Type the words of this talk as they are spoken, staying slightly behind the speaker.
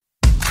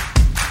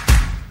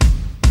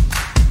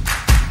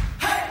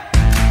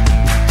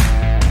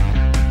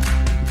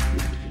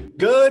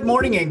Good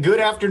morning and good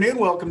afternoon.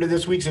 Welcome to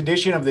this week's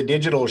edition of the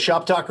Digital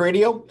Shop Talk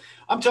Radio.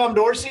 I'm Tom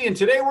Dorsey, and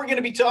today we're going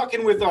to be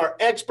talking with our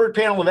expert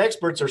panel of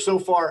experts, or so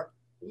far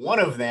one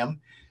of them,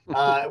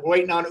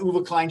 waiting on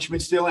Uwe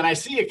Kleinschmidt still. And I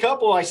see a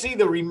couple. I see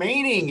the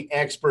remaining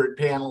expert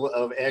panel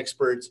of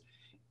experts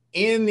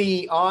in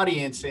the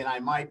audience, and I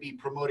might be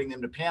promoting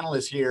them to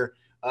panelists here.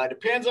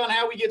 Depends on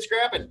how we get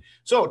scrapping.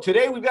 So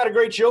today we've got a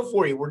great show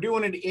for you. We're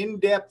doing an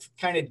in-depth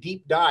kind of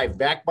deep dive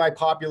backed by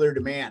popular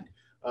demand.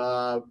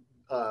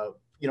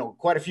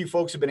 Quite a few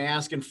folks have been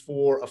asking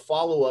for a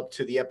follow-up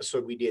to the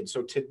episode we did.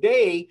 So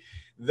today,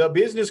 the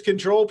business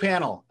control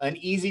panel, an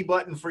easy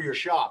button for your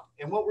shop.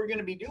 And what we're going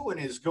to be doing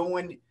is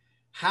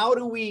how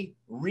do we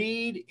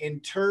read,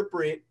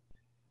 interpret,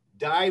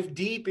 dive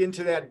deep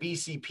into that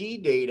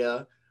BCP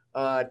data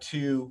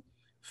to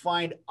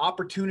find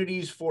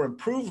opportunities for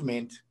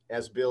improvement,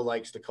 as Bill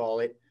likes to call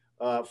it,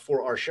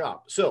 for our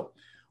shop. So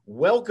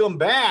welcome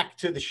back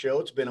to the show.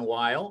 It's been a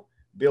while.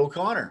 Bill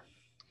Connor.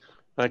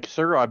 Thank you,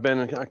 sir. I've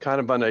been kind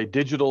of on a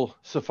digital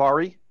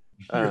safari.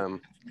 I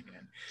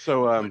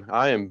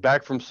am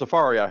back from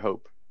safari, I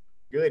hope.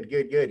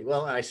 Good.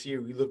 Well, I see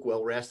you look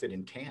well rested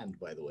and tanned,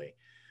 by the way.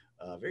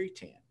 Very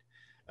tanned.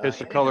 It's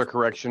the color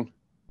correction.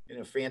 In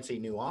a fancy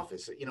new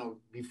office.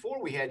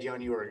 Before we had you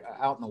on, you were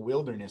out in the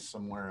wilderness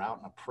somewhere, out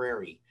in a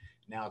prairie.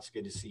 Now it's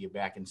good to see you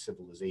back in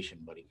civilization,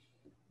 buddy.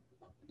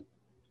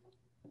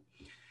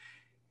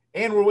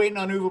 And we're waiting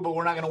on Uwe, but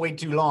we're not going to wait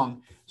too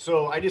long.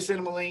 So I just sent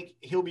him a link.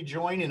 He'll be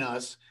joining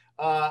us.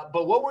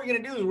 But what we're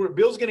going to do is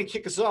Bill's going to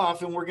kick us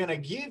off, and we're going to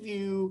give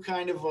you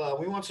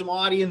we want some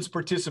audience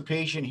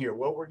participation here.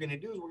 What we're going to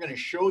do is we're going to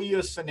show you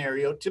a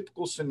scenario,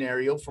 typical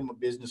scenario from a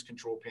business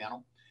control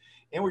panel.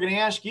 And we're going to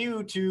ask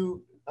you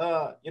to,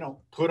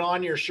 put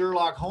on your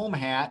Sherlock Holmes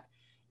hat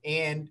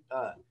and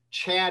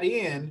chat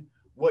in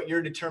what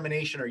your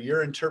determination or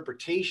your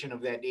interpretation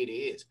of that data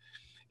is.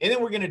 And then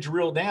we're going to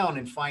drill down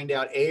and find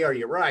out, A, are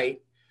you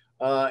right?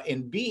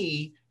 And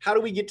B, how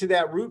do we get to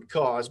that root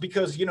cause?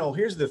 Because,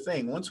 here's the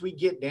thing. Once we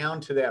get down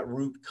to that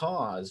root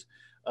cause,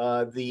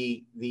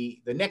 the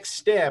next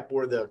step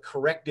or the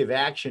corrective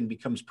action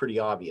becomes pretty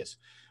obvious.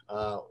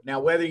 Now,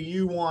 whether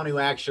you want to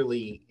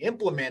actually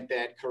implement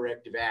that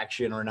corrective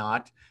action or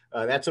not,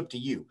 that's up to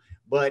you.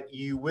 But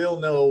you will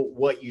know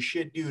what you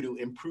should do to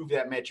improve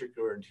that metric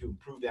or to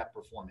improve that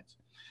performance.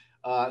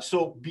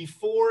 So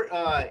before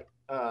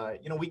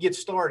we get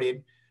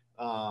started,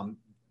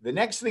 the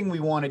next thing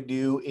we want to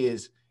do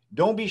is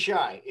don't be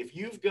shy. If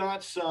you've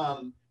got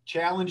some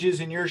challenges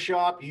in your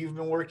shop, you've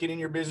been working in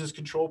your business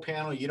control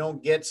panel, you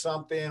don't get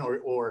something,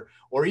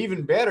 or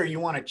even better, you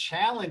want to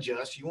challenge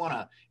us, you want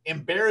to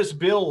embarrass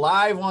Bill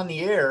live on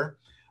the air,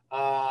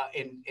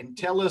 and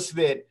tell us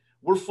that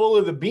we're full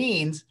of the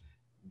beans,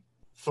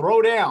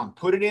 throw down,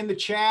 put it in the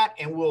chat,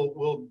 and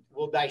we'll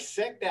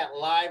dissect that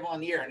live on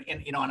the air.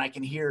 And I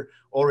can hear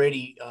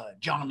already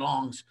John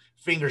Long's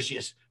fingers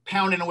just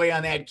pounding away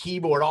on that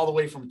keyboard all the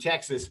way from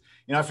Texas.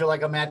 I feel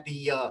like I'm at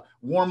the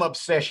warm-up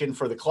session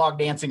for the clog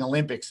dancing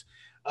Olympics.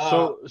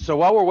 So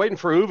while we're waiting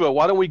for Uwe,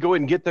 why don't we go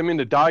ahead and get them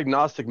into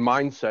diagnostic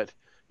mindset?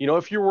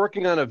 If you're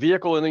working on a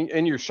vehicle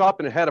in your shop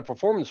and it had a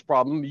performance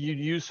problem, you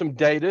use some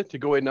data to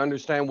go ahead and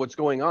understand what's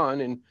going on.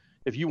 And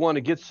if you want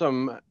to get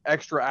some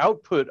extra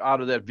output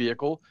out of that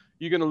vehicle,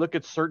 you're going to look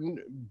at certain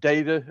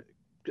data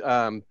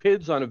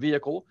PIDs on a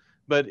vehicle.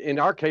 But in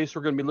our case,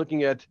 we're going to be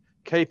looking at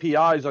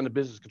KPIs on the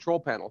business control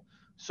panel.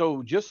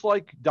 So just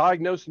like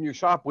diagnosing your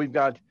shop, we've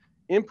got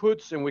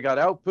inputs and we got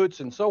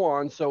outputs and so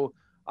on. So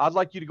I'd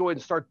like you to go ahead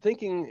and start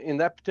thinking in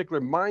that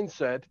particular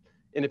mindset.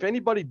 And if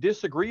anybody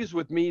disagrees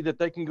with me that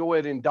they can go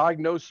ahead and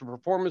diagnose the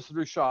performance of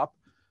their shop,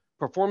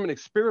 perform an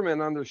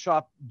experiment on their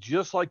shop,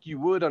 just like you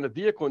would on a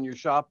vehicle in your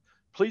shop,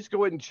 please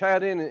go ahead and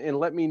chat in and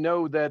let me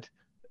know that,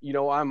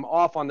 I'm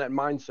off on that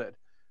mindset.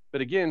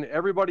 But again,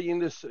 everybody in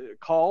this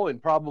call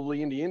and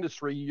probably in the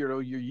industry,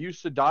 you're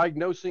used to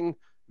diagnosing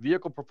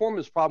vehicle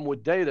performance problem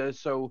with data.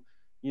 So,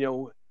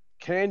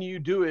 can you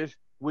do it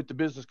with the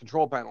business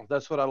control panel?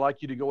 That's what I'd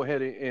like you to go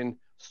ahead and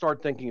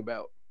start thinking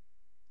about.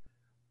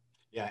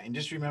 Yeah. And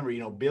just remember,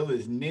 Bill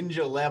is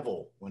ninja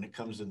level when it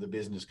comes to the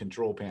business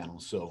control panel.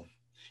 So,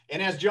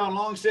 and as John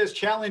Long says,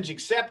 challenge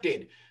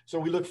accepted. So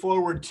we look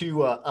forward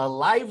to a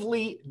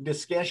lively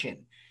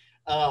discussion.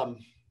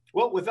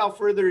 Well, without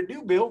further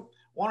ado, Bill,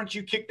 why don't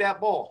you kick that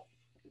ball?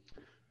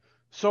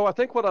 So I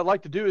think what I'd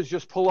like to do is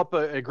just pull up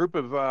a group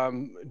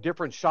of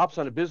different shops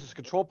on a business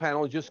control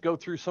panel and just go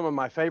through some of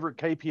my favorite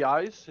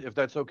KPIs, if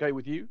that's okay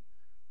with you.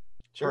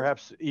 Sure.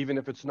 Perhaps even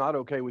if it's not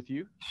okay with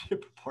you.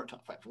 What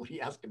are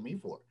you asking me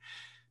for?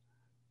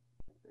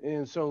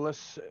 And so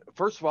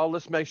first of all,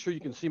 let's make sure you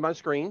can see my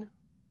screen.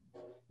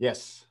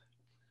 Yes.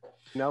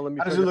 Now let me.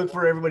 How does it look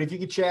for everybody? If you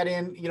could chat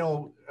in,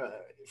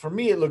 for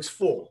me, it looks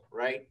full,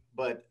 right?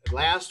 But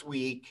last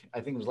week,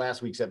 I think it was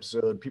last week's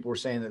episode, people were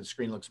saying that the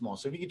screen looks small.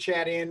 So if you could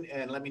chat in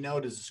and let me know,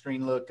 does the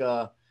screen look,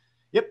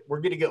 yep,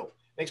 we're good to go.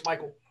 Thanks,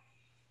 Michael.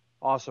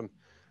 Awesome.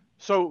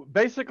 So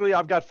basically,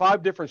 I've got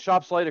 5 different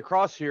shops laid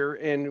across here.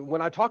 And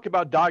when I talk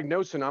about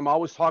diagnosing, I'm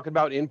always talking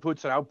about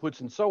inputs and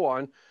outputs and so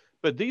on.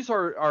 But these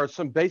are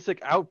some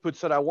basic outputs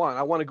that I want.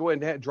 I want to go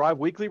ahead and drive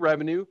weekly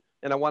revenue,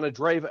 and I want to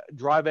drive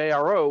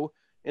ARO,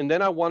 and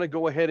then I want to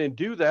go ahead and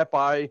do that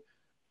by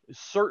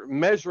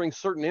measuring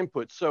certain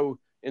inputs. So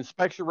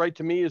inspection rate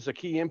to me is a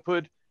key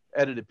input.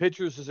 Edited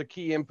pictures is a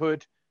key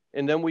input.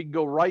 And then we can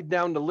go right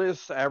down the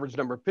list: average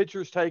number of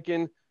pictures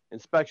taken,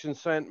 inspection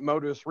sent,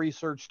 motorist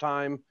research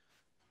time.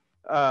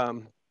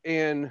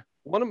 And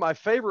one of my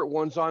favorite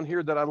ones on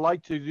here that I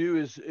like to do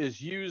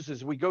is use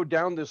as we go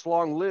down this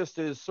long list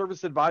is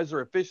service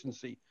advisor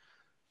efficiency.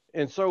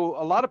 And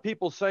so a lot of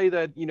people say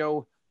that, you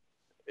know,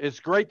 it's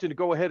great to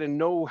go ahead and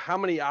know how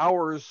many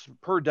hours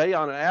per day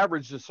on an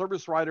average the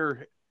service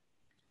writer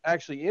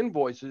actually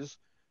invoices.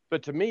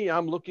 But to me,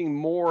 I'm looking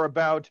more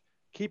about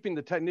keeping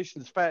the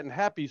technicians fat and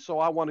happy. So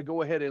I want to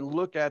go ahead and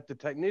look at the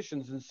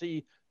technicians and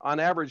see on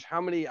average how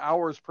many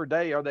hours per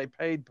day are they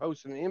paid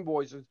posting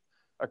invoices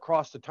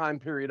across the time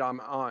period I'm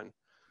on.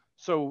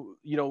 So,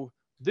 you know,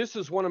 this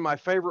is one of my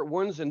favorite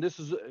ones. And this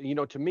is, you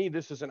know, to me,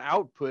 this is an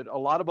output. A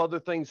lot of other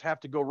things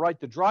have to go right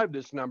to drive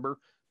this number.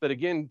 But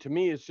again, to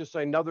me, it's just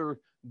another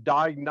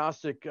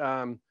diagnostic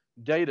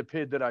data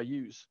PID that I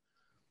use.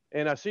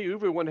 And I see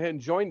Uwe went ahead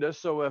and joined us.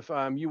 So if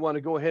you want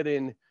to go ahead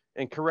and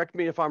correct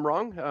me if I'm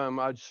wrong,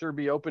 I'd sure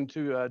be open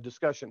to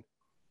discussion.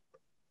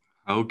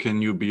 How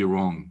can you be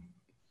wrong?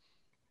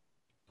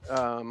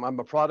 I'm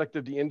a product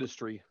of the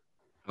industry.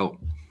 Oh.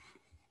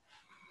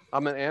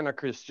 I'm an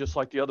anarchist, just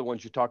like the other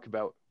ones you talked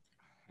about.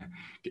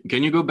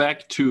 Can you go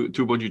back to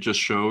what you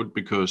just showed?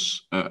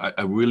 Because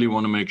I really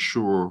want to make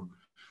sure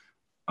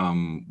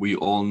we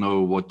all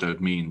know what that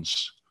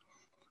means.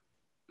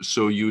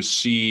 So you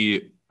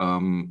see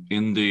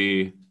in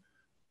the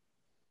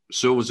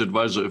service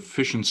advisor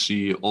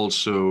efficiency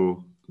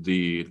also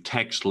the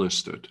text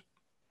listed.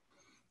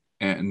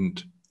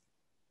 And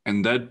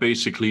that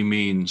basically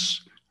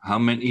means how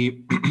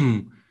many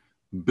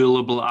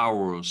billable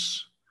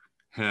hours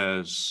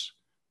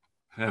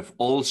have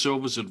all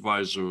service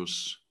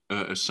advisors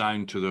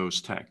assigned to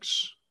those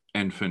tags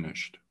and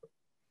finished.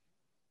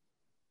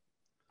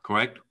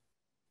 Correct?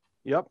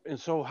 Yep. And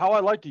so how I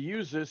like to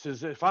use this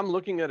is if I'm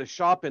looking at a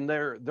shop and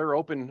they're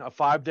open a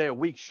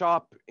 5-day-a-week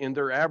shop and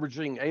they're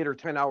averaging 8 or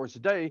 10 hours a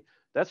day,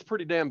 that's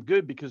pretty damn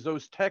good because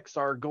those techs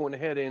are going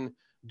ahead and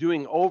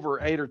doing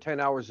over 8 or 10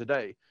 hours a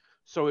day.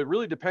 So it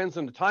really depends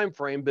on the time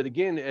frame. But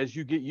again, as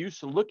you get used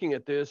to looking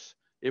at this,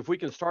 if we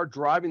can start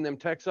driving them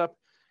techs up,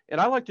 and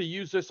I like to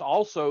use this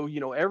also, you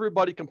know,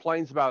 everybody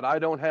complains about, I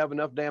don't have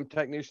enough damn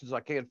technicians, I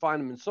can't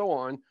find them and so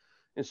on.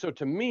 And so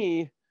to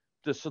me,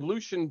 the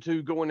solution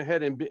to going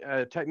ahead and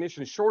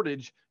technician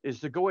shortage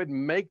is to go ahead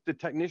and make the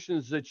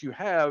technicians that you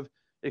have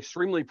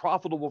extremely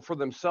profitable for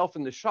themselves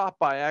in the shop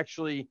by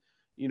actually,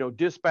 you know,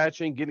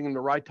 dispatching, getting them the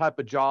right type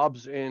of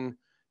jobs and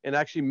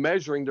actually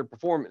measuring their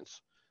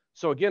performance.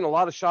 So again, a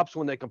lot of shops,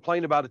 when they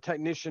complain about a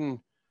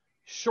technician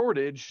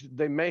shortage,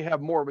 they may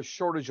have more of a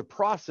shortage of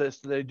process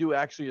than they do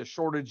actually a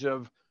shortage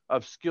of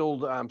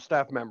skilled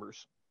staff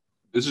members.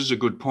 This is a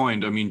good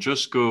point. I mean,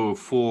 just go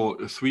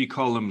 3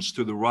 columns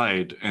to the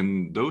right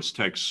and those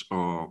techs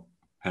are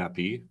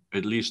happy,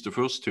 at least the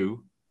first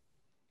 2.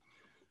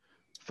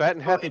 Fat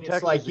and happy techs.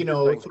 It's like, you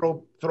know,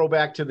 throw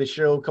back to the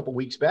show a couple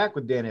weeks back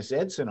with Dennis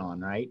Edson on,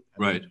 right?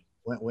 Right.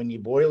 When you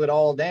boil it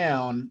all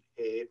down,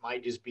 it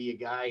might just be a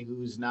guy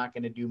who's not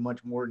going to do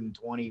much more than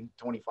 20,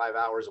 25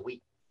 hours a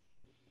week.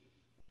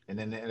 And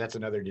then that's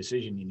another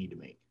decision you need to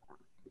make.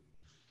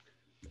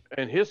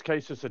 In his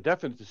case, it's a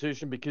definite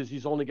decision because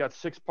he's only got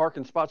 6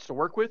 parking spots to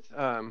work with.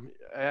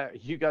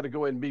 You got to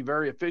go ahead and be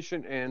very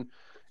efficient. And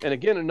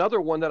again,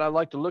 another one that I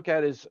like to look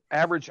at is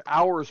average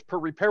hours per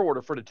repair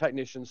order for the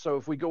technician. So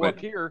if we go up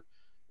here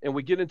and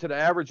we get into the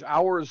average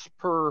hours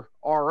per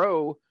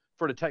RO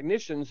for the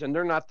technicians, and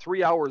they're not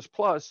 3 hours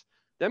plus,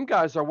 them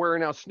guys are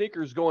wearing out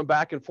sneakers going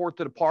back and forth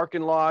to the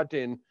parking lot,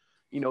 and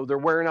you know, they're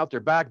wearing out their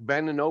back,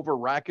 bending over,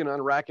 racking,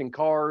 unracking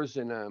cars,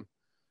 and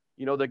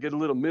you know, they get a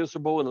little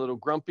miserable and a little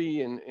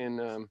grumpy, and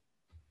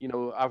you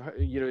know,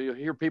 you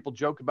hear people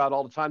joke about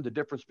all the time the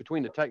difference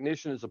between the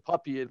technician as a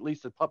puppy. At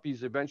least the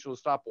puppies eventually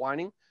stop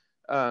whining.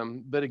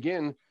 But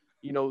again,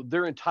 you know,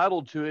 they're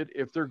entitled to it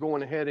if they're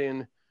going ahead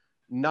and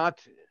not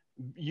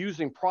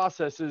using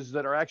processes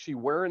that are actually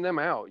wearing them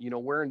out. You know,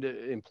 wearing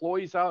the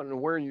employees out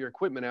and wearing your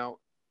equipment out.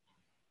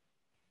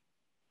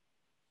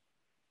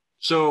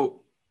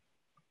 So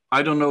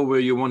I don't know where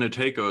you want to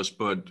take us,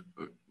 but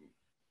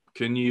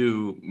can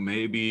you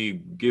maybe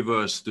give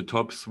us the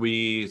top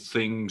 3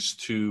 things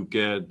to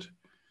get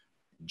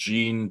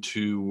Gene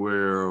to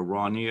where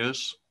Ronnie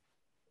is?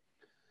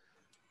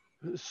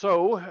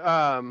 So,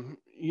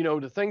 you know,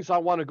 the things I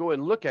want to go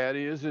and look at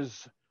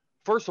is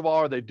first of all,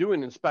 are they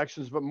doing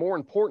inspections? But more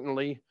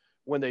importantly,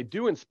 when they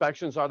do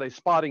inspections, are they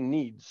spotting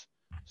needs?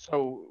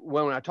 So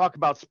when I talk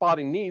about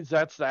spotting needs,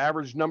 that's the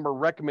average number of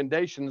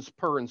recommendations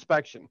per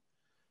inspection.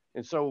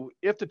 And so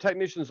if the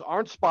technicians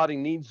aren't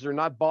spotting needs, they're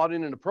not bought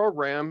into the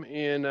program.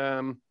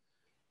 And,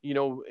 you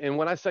know, and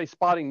when I say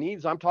spotting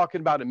needs, I'm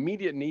talking about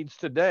immediate needs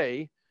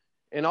today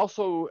and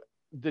also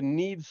the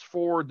needs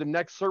for the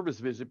next service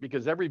visit,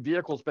 because every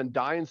vehicle's been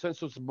dying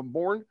since it's been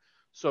born.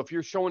 So if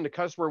you're showing the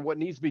customer what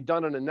needs to be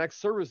done on the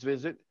next service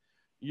visit,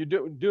 you're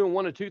doing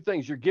one of two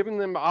things. You're giving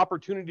them an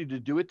opportunity to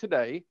do it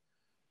today,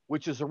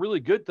 which is a really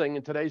good thing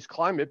in today's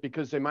climate,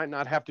 because they might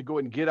not have to go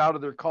and get out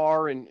of their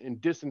car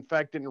and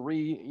disinfect it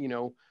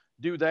and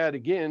do that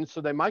again. So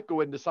they might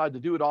go ahead and decide to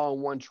do it all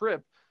in one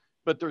trip,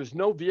 but there's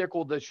no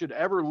vehicle that should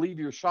ever leave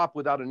your shop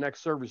without a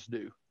next service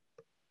due.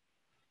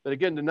 But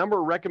again, the number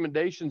of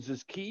recommendations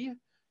is key.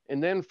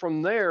 And then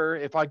from there,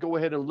 if I go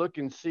ahead and look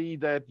and see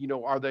that,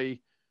 are they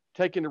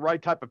taking the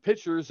right type of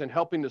pictures and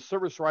helping the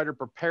service writer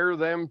prepare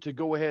them to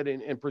go ahead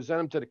and present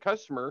them to the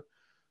customer.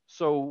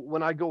 So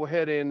when I go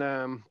ahead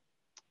and,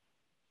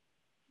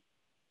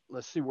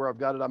 let's see where I've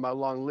got it on my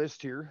long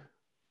list here.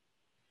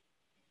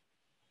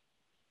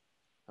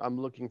 I'm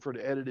looking for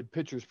the edited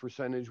pictures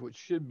percentage, which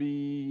should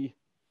be,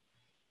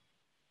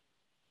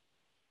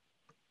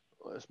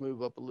 let's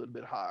move up a little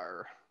bit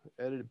higher.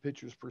 Edited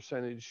pictures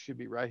percentage should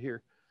be right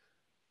here.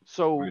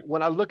 So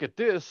when I look at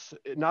this,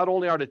 not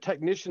only are the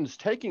technicians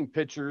taking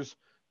pictures,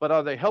 but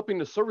are they helping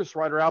the service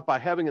writer out by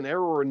having an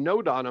error or a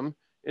note on them?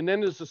 And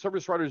then is the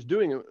service writer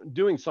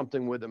doing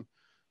something with them?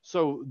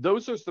 So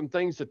those are some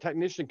things the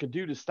technician can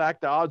do to stack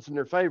the odds in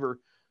their favor.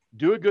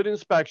 Do a good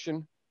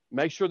inspection,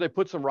 make sure they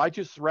put some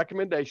righteous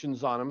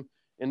recommendations on them.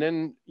 And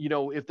then,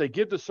 if they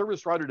give the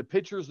service writer the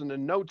pictures and the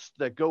notes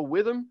that go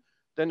with them,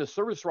 then the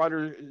service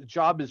writer's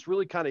job is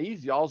really kind of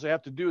easy. All they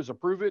have to do is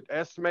approve it,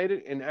 estimate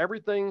it, and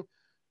everything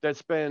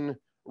that's been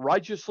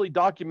righteously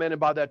documented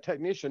by that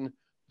technician,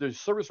 the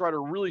service writer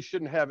really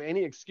shouldn't have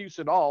any excuse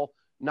at all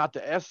not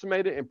to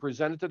estimate it and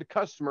present it to the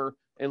customer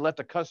and let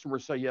the customer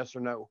say yes or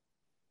no.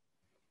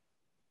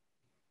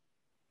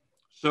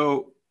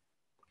 So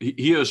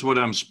here's what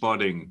I'm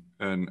spotting,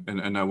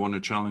 and I want to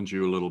challenge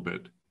you a little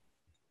bit.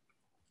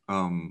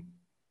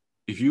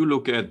 If you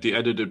look at the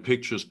edited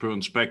pictures per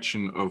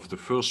inspection of the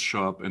first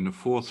shop and the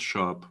fourth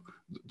shop,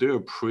 they're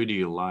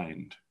pretty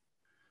aligned.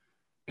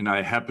 And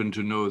I happen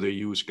to know they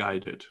use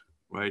guided,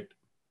 right?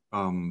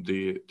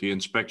 The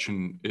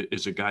inspection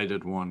is a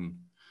guided one,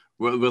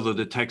 whether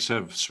the techs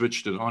have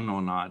switched it on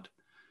or not.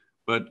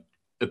 But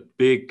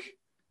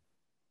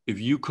if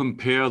you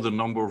compare the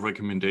number of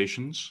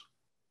recommendations,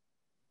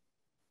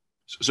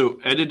 so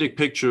edited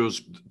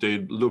pictures, they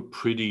look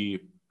pretty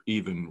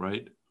even,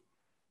 right?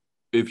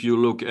 If you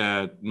look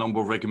at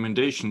number of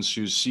recommendations,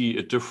 you see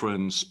a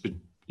difference,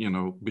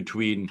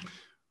 between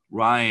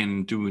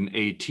Ryan doing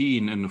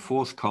 18 in the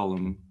fourth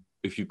column,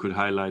 if you could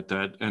highlight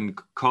that, and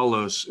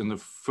Colors in the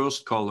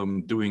first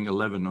column doing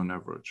 11 on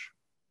average,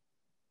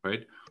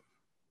 right?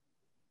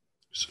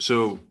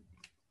 So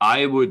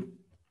I would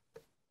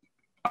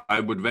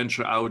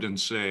venture out and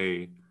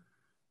say,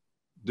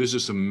 this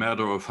is a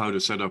matter of how to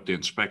set up the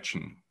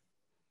inspection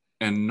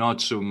and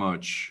not so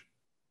much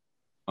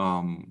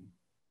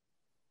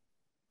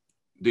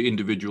the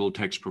individual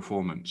text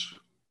performance.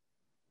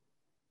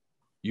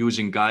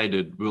 Using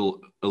guided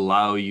will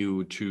allow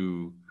you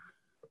to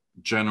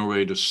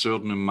generate a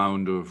certain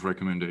amount of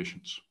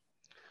recommendations.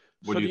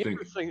 What do you think?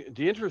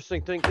 The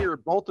interesting thing here,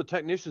 both the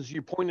technicians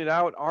you pointed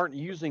out aren't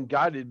using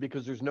guided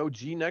because there's no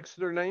G next to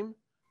their name.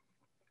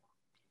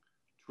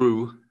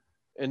 True.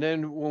 And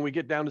then when we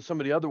get down to some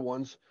of the other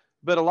ones,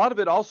 but a lot of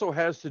it also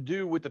has to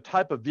do with the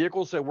type of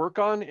vehicles they work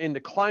on and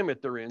the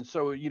climate they're in.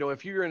 So,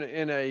 if you're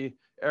in a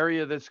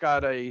area that's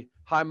got a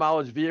high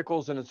mileage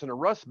vehicles and it's in a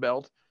rust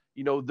belt,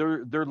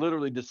 they're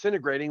literally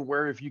disintegrating.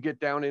 Where if you get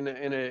down in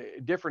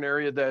a different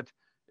area that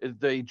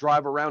they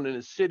drive around in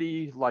a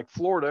city like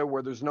Florida,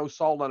 where there's no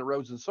salt on the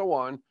roads and so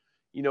on,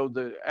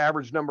 the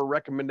average number of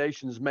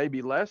recommendations may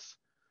be less.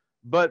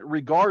 But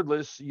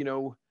regardless,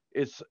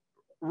 it's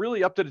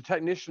really up to the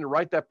technician to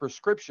write that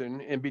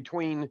prescription. And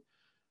between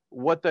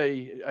what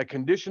a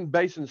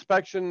condition-based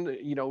inspection,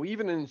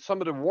 even in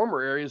some of the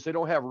warmer areas, they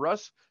don't have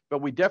rust,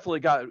 but we definitely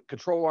got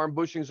control arm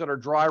bushings that are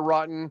dry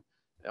rotten,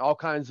 all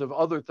kinds of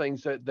other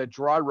things that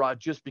dry rot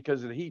just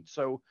because of the heat.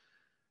 So,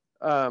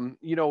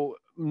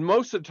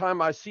 most of the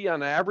time I see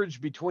on average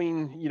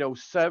between,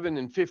 7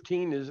 and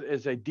 15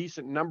 is a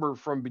decent number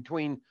from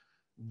between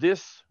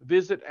this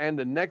visit and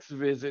the next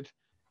visit,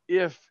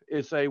 if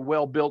it's a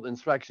well-built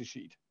inspection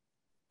sheet.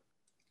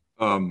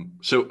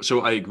 So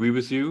I agree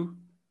with you.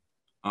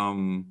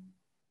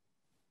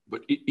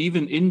 But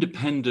even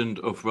independent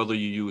of whether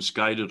you use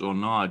guided or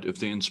not, if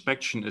the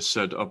inspection is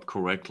set up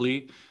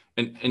correctly,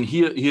 and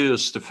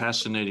here's the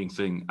fascinating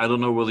thing. I don't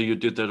know whether you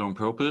did that on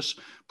purpose,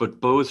 but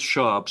both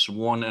shops,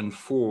 1 and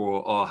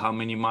 4, are how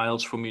many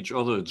miles from each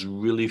other? It's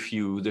really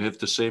few. They have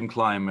the same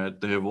climate.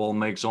 They have all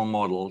makes, all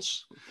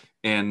models.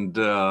 And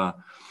I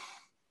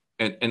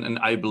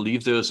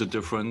believe there's a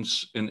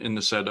difference in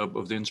the setup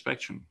of the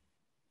inspection,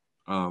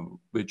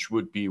 which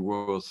would be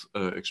worth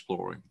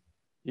exploring.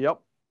 Yep.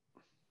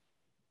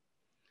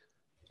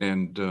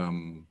 And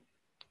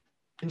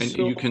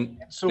so, you can.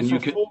 So and for you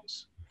can,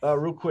 folks,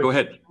 real quick, go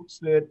ahead. Folks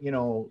that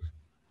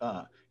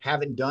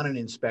haven't done an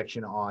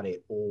inspection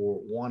audit or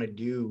want to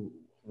do,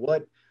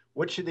 what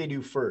should they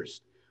do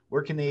first?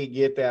 Where can they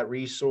get that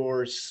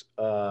resource?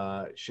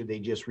 Should they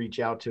just reach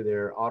out to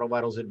their Auto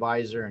Vitals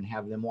advisor and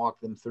have them walk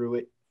them through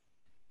it?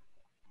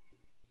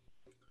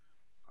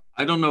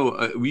 I don't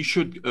know. We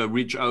should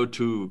reach out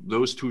to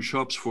those two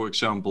shops, for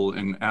example,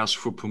 and ask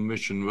for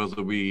permission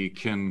whether we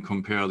can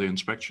compare the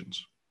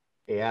inspections.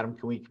 Hey, Adam,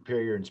 can we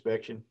compare your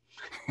inspection?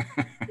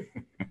 I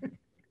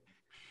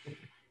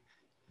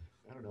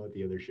don't know what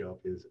the other shop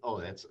is. Oh,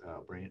 that's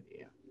Brand.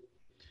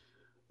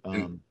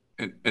 Yeah.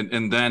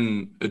 And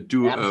then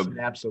do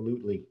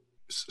absolutely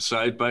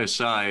side by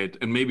side,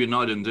 and maybe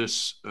not in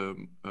this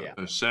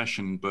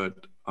session,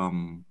 but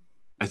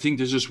I think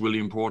this is really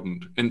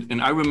important.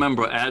 And I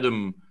remember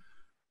Adam.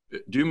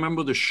 Do you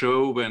remember the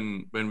show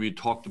when we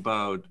talked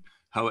about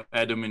how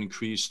Adam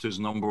increased his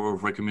number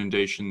of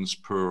recommendations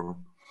per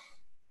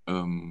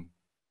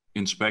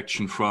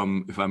inspection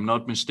from, if I'm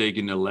not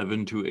mistaken,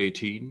 11 to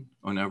 18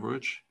 on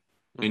average?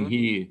 Mm-hmm. And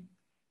he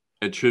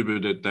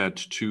attributed that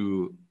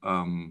to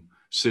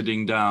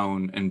sitting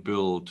down and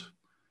build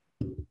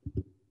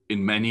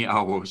in many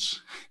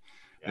hours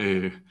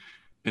an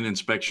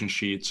inspection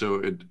sheet so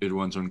it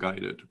runs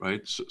unguided,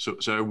 right? So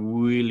I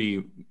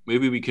really,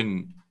 maybe we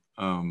can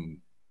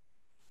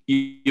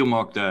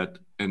earmark that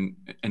and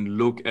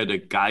look at a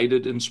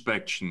guided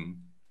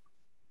inspection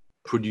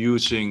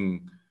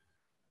producing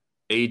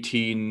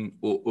 18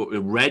 or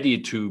ready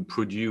to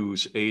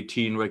produce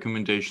 18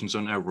 recommendations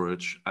on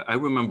average. I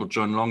remember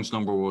John Long's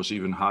number was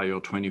even higher,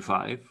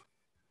 25,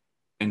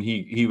 and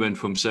he went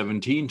from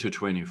 17 to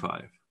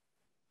 25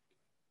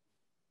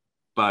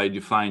 by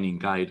defining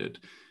guided.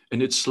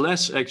 And it's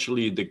less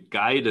actually the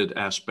guided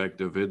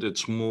aspect of it.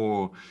 It's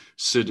more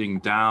sitting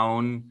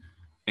down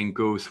and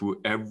go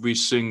through every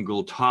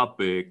single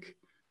topic,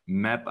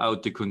 map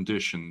out the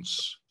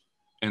conditions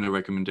and the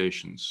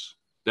recommendations.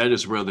 That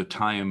is where the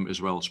time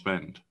is well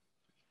spent,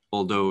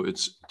 although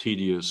it's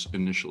tedious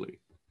initially.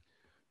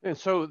 And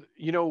so,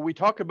 you know, we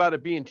talk about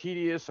it being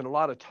tedious and a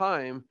lot of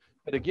time,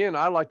 but again,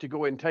 I like to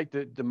go ahead and take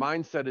the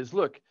mindset is,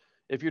 look,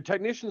 if your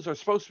technicians are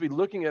supposed to be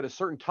looking at a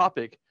certain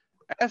topic,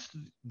 ask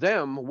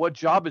them what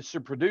job it's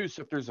to produce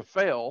if there's a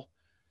fail,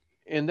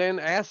 and then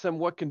ask them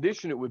what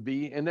condition it would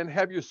be, and then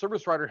have your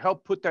service writer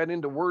help put that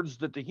into words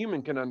that the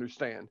human can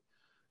understand.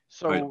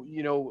 So, right.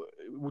 You know,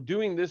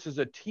 doing this as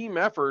a team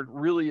effort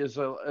really is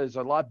a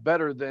lot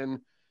better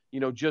than, you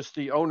know, just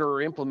the owner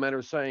or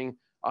implementer saying,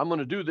 I'm going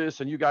to do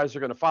this and you guys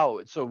are going to follow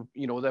it. So,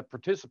 you know, that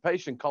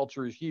participation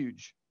culture is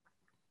huge.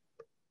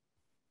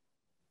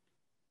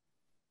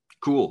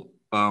 Cool.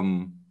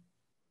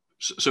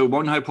 So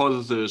one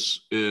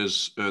hypothesis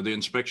is the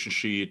inspection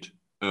sheet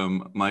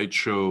might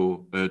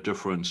show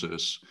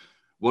differences.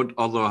 What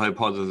other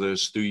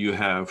hypothesis do you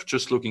have,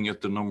 just looking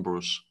at the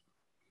numbers,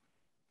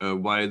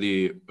 why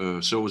the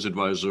service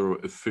advisor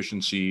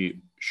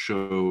efficiency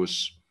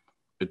shows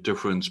a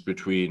difference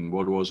between,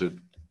 what was it,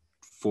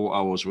 4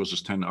 hours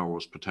versus 10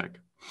 hours per tech?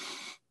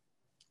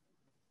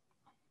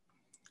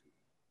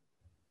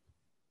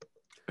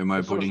 Am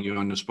I putting you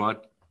on the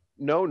spot?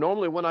 No,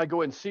 normally when I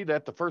go and see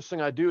that, the first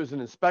thing I do is an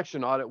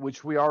inspection audit,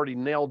 which we already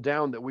nailed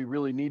down that we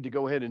really need to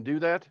go ahead and do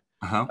that.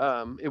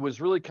 It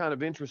was really kind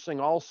of interesting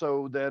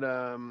also that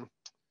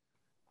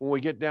when we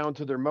get down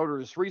to their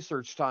motorist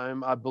research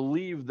time, I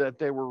believe that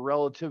they were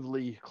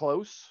relatively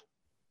close.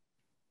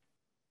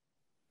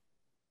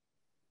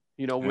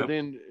 You know,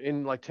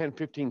 in like 10,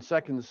 15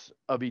 seconds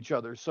of each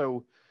other.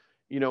 So,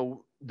 you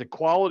know, the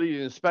quality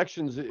of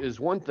inspections is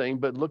one thing,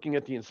 but looking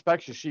at the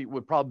inspection sheet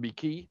would probably be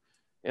key.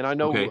 And I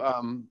know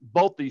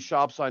both these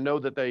shops, I know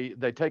that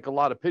they take a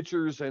lot of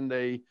pictures and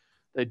they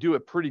do a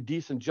pretty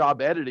decent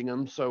job editing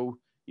them. So,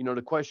 you know,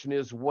 the question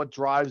is what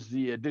drives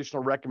the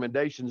additional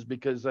recommendations,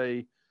 because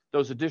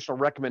those additional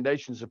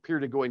recommendations appear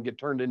to go and get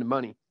turned into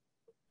money.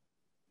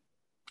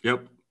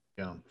 Yep.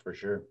 Yeah, for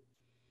sure.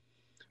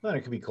 Well,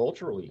 it could be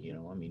culturally, you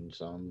know, I mean,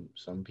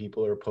 some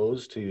people are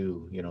opposed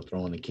to, you know,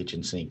 throwing the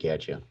kitchen sink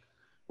at you.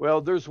 Well,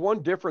 there's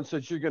one difference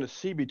that you're going to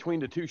see between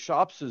the two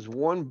shops is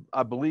one,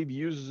 I believe,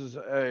 uses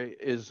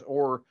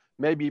or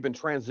maybe even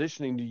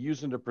transitioning to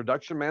using the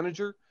production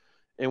manager.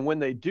 And when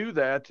they do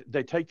that,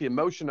 they take the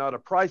emotion out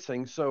of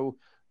pricing. So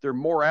they're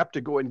more apt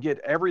to go and get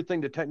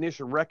everything the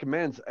technician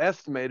recommends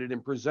estimated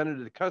and presented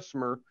to the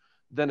customer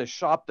than a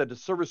shop that the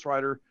service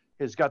writer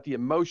has got the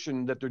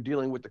emotion that they're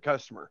dealing with the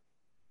customer,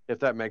 if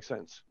that makes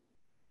sense.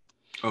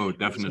 Oh,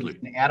 definitely.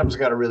 Adam's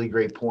got a really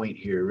great point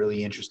here,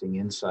 really interesting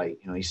insight.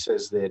 You know, he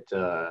says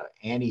that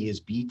Andy,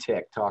 his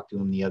B-Tech, talked to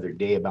him the other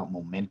day about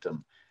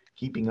momentum,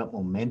 keeping up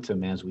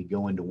momentum as we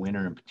go into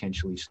winter and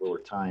potentially slower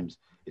times.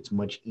 It's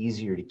much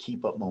easier to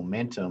keep up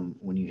momentum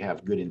when you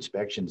have good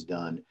inspections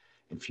done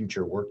and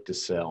future work to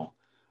sell.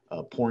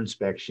 Poor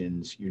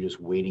inspections, you're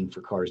just waiting for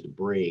cars to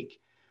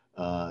break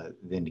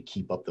than to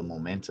keep up the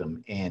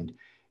momentum and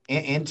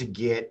to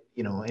get,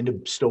 you know, and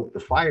to stoke the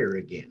fire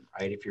again,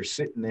 right? If you're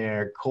sitting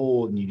there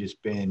cold and you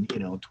just been, you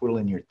know,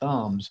 twiddling your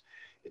thumbs,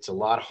 it's a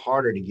lot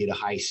harder to get a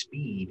high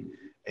speed,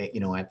 you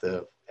know, at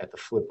the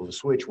flip of a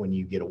switch when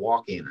you get a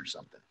walk-in or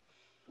something.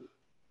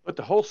 But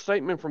the whole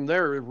statement from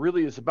there, it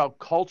really is about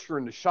culture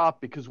in the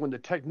shop, because when the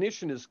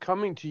technician is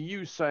coming to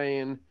you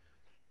saying,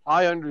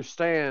 I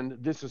understand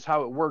this is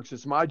how it works,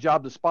 it's my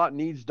job to spot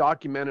needs,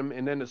 document them,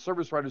 and then the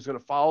service writer is going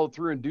to follow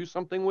through and do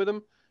something with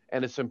them,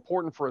 and it's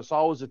important for us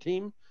all as a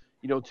team.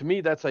 You know, to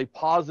me, that's a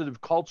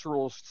positive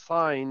cultural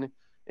sign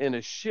and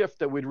a shift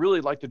that we'd really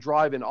like to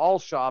drive in all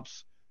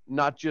shops,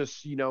 not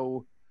just, you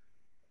know,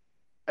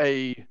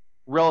 a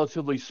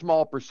relatively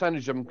small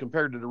percentage of them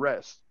compared to the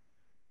rest.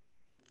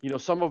 You know,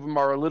 some of them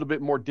are a little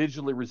bit more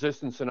digitally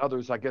resistant than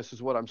others, I guess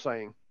is what I'm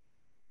saying.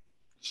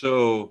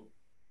 So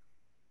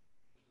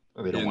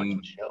Well, they don't watch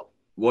the show.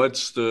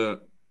 what's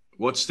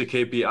the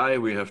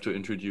KPI we have to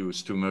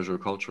introduce to measure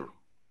culture?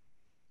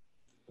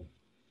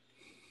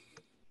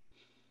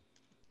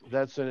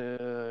 That's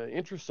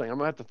interesting. I'm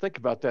gonna have to think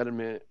about that in a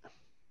minute.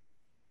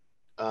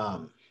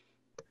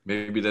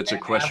 Maybe that's a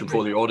question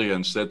for the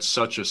audience. That's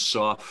such a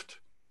soft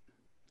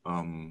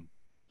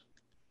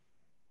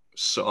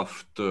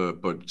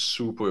but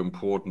super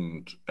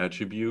important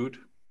attribute.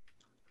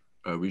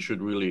 We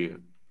should really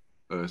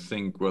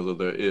think whether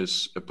there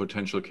is a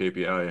potential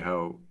KPI,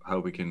 how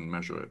we can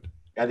measure it.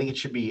 I think it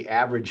should be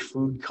average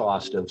food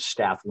cost of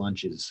staff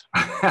lunches.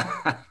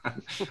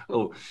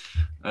 Oh,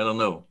 I don't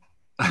know.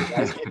 You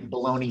guys getting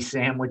bologna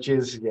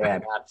sandwiches? Yeah,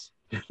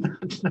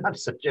 not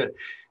such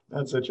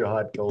a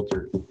hot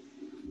culture.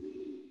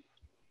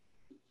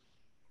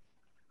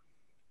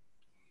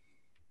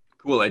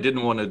 Cool. I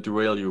didn't want to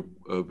derail you,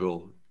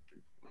 Bill.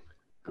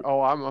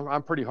 Oh,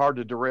 I'm pretty hard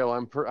to derail.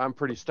 I'm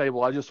pretty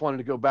stable. I just wanted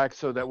to go back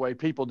so that way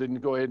people didn't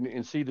go ahead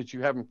and see that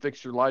you haven't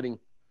fixed your lighting.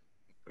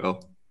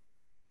 Well,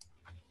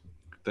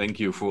 thank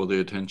you for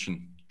the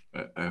attention.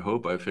 I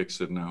hope I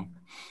fixed it now.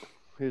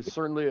 It's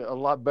certainly a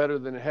lot better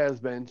than it has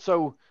been.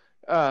 So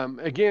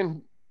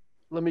again,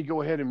 let me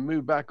go ahead and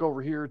move back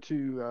over here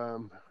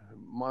to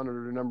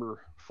monitor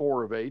number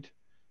 4 of 8.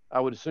 I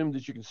would assume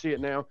that you can see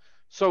it now.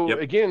 So Yep.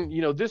 Again,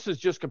 you know, this is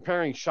just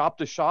comparing shop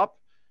to shop.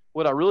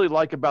 What I really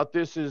like about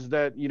this is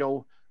that, you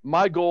know,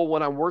 my goal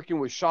when I'm working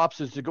with shops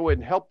is to go ahead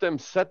and help them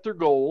set their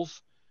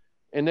goals.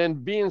 And then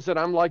being that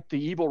I'm like the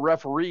evil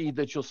referee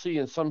that you'll see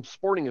in some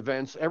sporting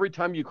events, every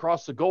time you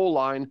cross the goal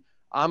line,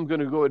 I'm going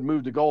to go ahead and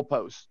move the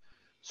goalpost.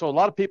 So a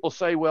lot of people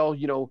say, well,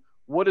 you know,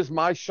 what is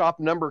my shop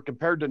number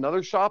compared to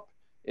another shop?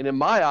 And in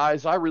my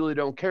eyes, I really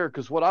don't care,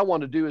 because what I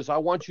want to do is I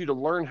want you to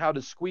learn how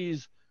to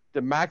squeeze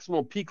the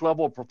maximum peak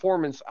level of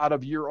performance out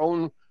of your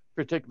own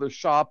particular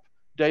shop,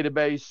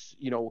 database,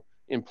 you know,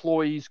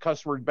 employees,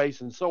 customer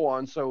base, and so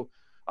on. So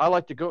I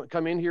like to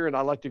come in here and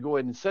I like to go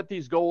ahead and set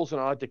these goals,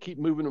 and I like to keep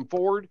moving them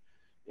forward.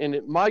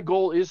 And my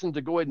goal isn't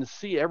to go ahead and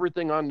see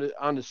everything on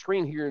the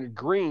screen here in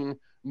green.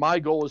 My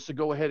goal is to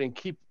go ahead and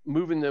keep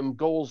moving them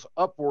goals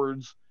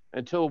upwards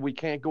until we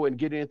can't go ahead and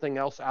get anything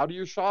else out of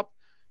your shop.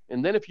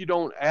 And then if you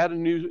don't add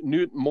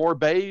a more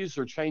bays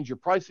or change your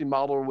pricing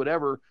model or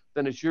whatever,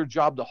 then it's your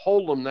job to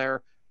hold them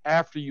there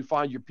after you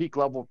find your peak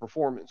level of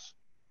performance.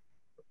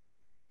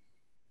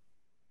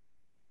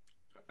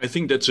 I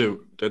think that's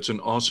an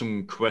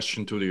awesome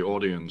question to the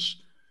audience,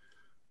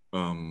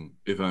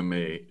 if I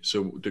may.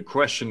 So the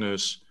question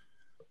is,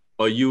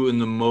 are you in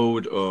the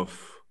mode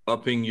of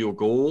upping your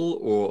goal,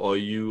 or are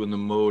you in the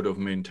mode of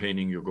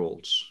maintaining your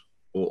goals?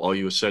 Or are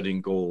you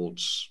setting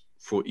goals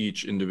for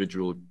each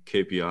individual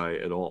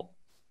KPI at all?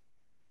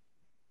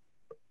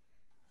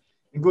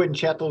 And go ahead and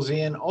chat those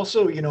in.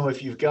 Also, you know,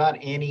 if you've got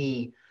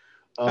any...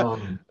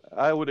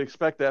 I would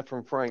expect that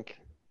from Frank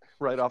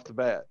right off the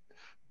bat.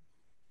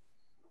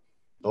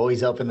 Oh,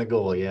 he's up in the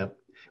goal, yeah.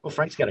 Well,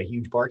 Frank's got a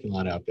huge parking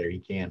lot out there. He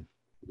can.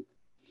 He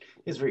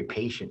has very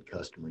patient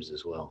customers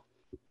as well.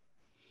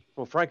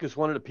 Well, Frank is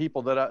one of the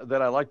people that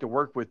I like to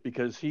work with,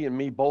 because he and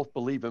me both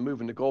believe in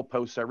moving the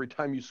goalposts every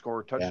time you score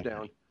a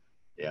touchdown.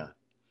 Yeah.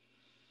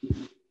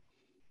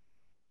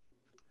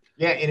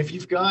 Yeah, and if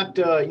you've got,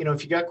 you know,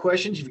 if you got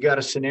questions, you've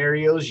got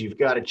scenarios, you've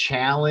got a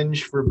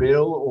challenge for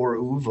Bill or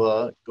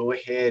Uwe, go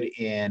ahead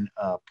and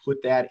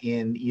put that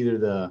in either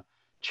the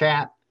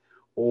chat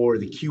or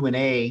the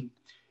Q&A.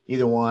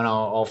 Either one,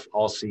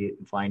 I'll see it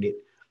and find it.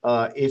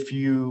 If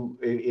you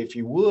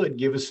would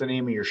give us the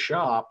name of your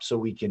shop so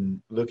we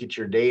can look at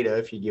your data,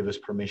 if you give us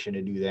permission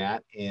to do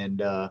that,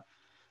 and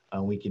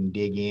we can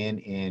dig in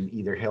and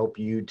either help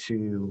you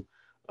to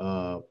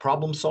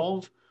problem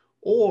solve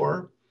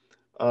or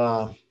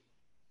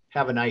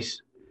have a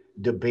nice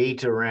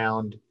debate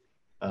around,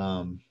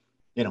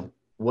 you know,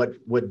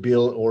 what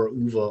Bill or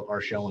Uwe are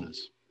showing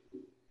us.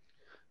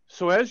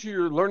 So as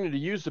you're learning to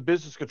use the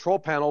business control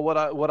panel, what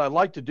I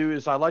like to do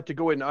is I like to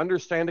go ahead and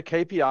understand the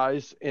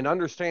KPIs and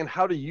understand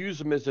how to use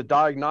them as a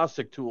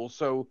diagnostic tool.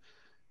 So,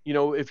 you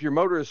know, if your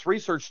motorist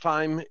research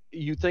time,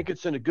 you think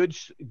it's in a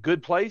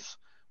good place,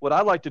 what I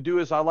like to do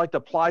is I like to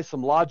apply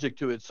some logic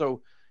to it.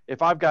 So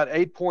if I've got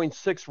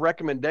 8.6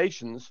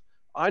 recommendations,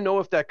 I know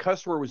if that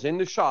customer was in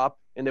the shop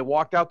and they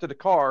walked out to the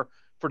car,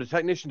 for the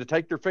technician to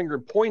take their finger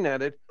and point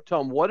at it, tell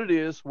them what it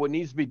is, what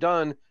needs to be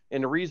done,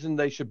 and the reason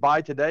they should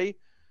buy today.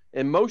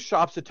 In most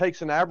shops, it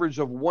takes an average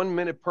of 1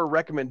 minute per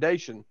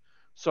recommendation.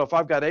 So if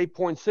I've got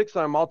 8.6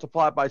 and I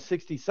multiply it by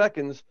 60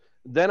 seconds,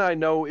 then I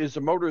know is the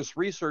motorist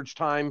research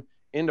time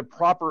in the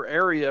proper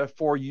area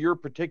for your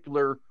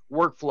particular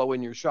workflow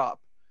in your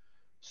shop.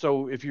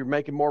 So if you're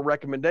making more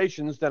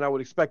recommendations, then I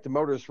would expect the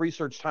motorist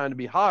research time to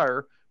be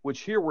higher,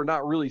 which here we're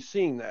not really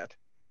seeing that.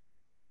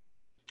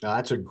 Now,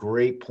 that's a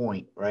great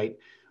point, right?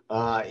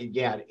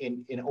 Yeah,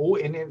 and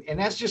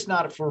that's just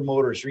not for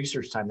motorist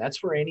research time. That's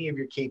for any of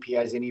your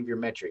KPIs, any of your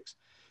metrics.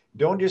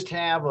 Don't just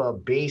have a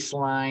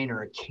baseline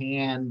or a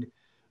canned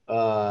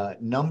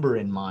number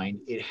in mind.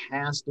 It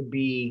has to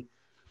be,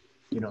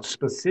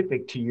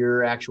 specific to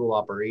your actual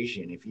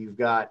operation. If you've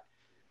got,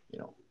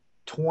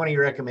 20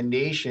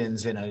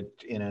 recommendations in a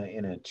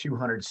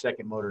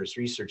 200-second motorist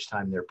research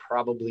time, they're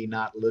probably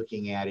not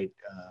looking at it,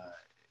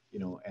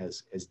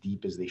 as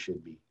deep as they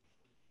should be.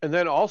 And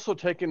then also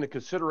take into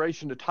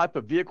consideration the type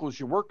of vehicles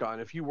you work on.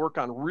 If you work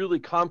on really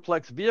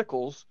complex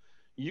vehicles,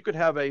 you could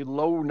have a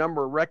low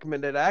number of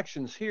recommended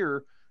actions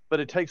here, but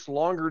it takes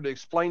longer to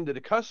explain to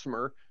the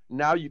customer.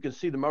 Now you can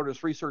see the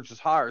motorist research is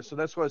higher. So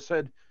that's why I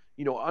said,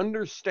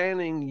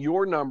 understanding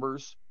your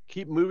numbers,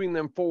 keep moving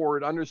them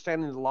forward,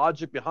 understanding the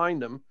logic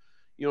behind them.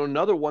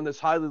 Another one that's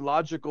highly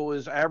logical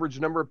is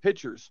average number of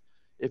pictures.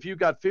 If you've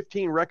got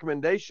 15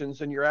 recommendations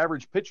and your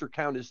average picture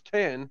count is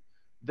 10,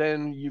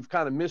 then you've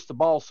kind of missed the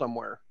ball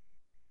somewhere.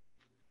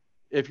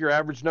 If your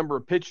average number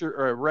of picture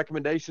or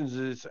recommendations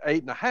is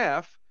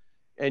 8.5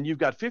 and you've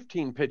got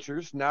 15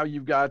 pictures, now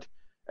you've got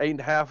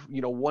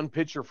 8.5, one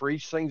picture for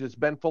each thing that's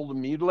been folded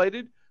and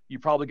mutilated. You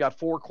probably got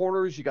 4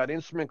 corners, you got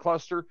instrument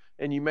cluster,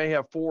 and you may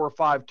have 4 or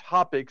 5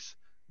 topics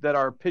that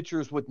are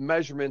pictures with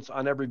measurements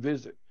on every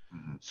visit.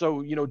 Mm-hmm.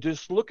 So,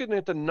 just looking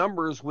at the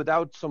numbers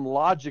without some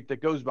logic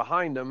that goes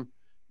behind them,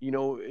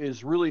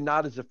 is really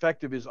not as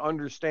effective as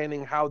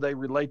understanding how they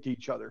relate to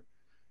each other.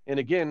 And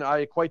again, I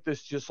equate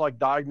this just like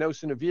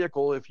diagnosing a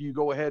vehicle. If you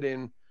go ahead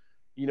and,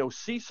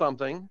 see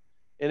something,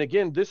 and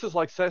again, this is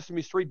like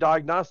Sesame Street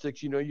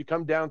diagnostics, you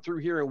come down through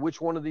here and which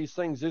one of these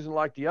things isn't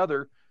like the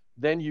other,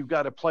 then you've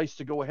got a place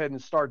to go ahead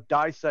and start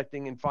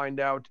dissecting and find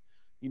out,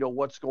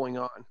 what's going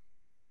on.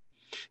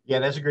 Yeah,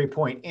 that's a great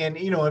point. And,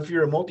 if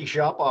you're a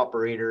multi-shop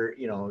operator,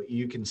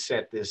 you can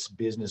set this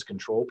business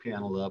control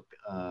panel up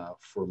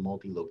for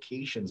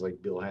multi-locations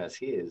like Bill has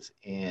his.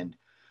 And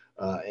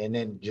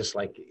then just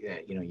like,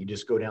 you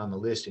just go down the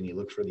list and you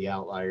look for the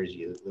outliers,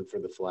 you look for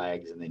the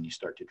flags, and then you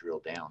start to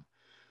drill down.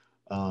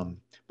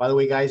 By the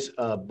way, guys,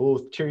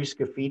 both Terry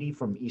Scafidi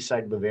from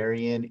Eastside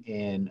Bavarian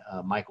and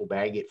Michael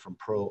Baggett from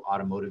Pro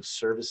Automotive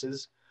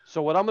Services.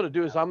 So what I'm going to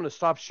do is I'm going to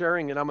stop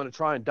sharing and I'm going to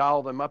try and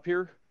dial them up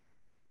here.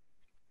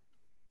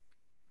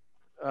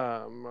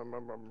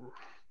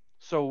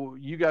 So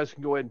you guys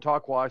can go ahead and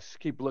talk while I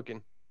keep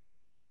looking.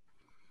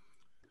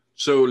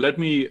 So let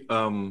me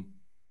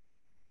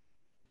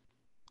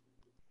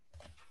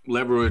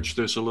leverage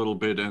this a little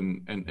bit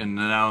and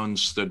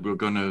announce that we're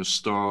going to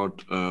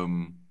start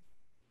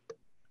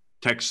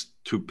text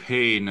to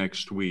pay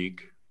next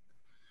week.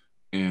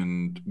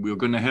 And we're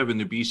going to have in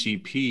the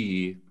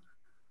BCP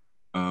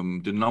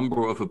the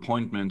number of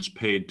appointments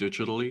paid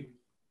digitally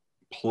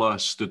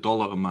plus the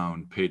dollar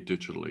amount paid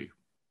digitally.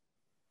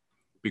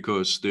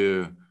 Because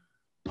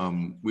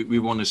we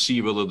want to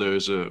see whether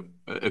there's a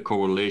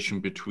correlation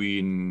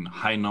between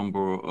high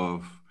number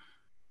of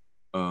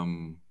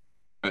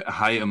a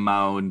high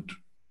amount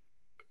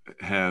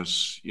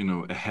has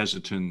a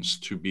hesitance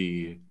to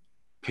be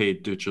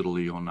paid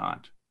digitally or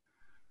not.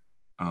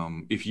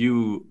 If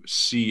you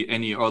see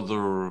any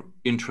other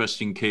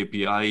interesting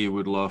KPI you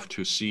would love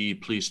to see,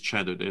 please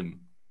chat it in.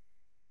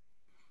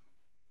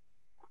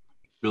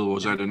 Bill,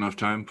 was that enough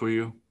time for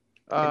you?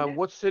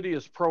 What city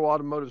is Pro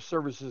Automotive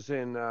Services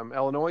in?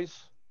 Illinois?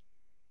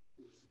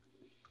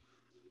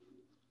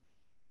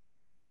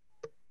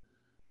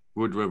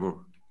 Wood River.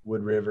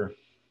 Wood River.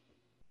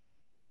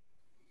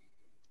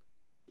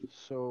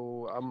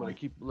 So I'm going to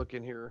keep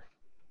looking here.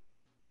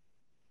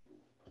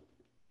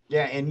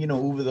 Yeah, and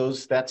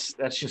Uwe,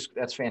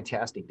 that's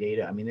fantastic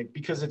data. I mean,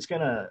 because it's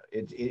gonna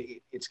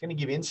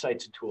give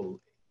insights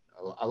into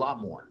a lot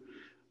more.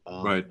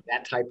 Right.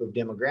 That type of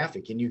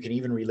demographic, and you can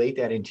even relate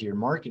that into your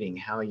marketing,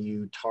 how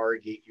you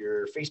target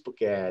your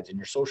Facebook ads and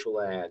your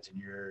social ads and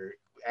your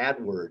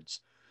AdWords.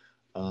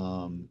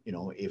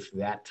 If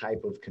that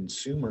type of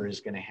consumer is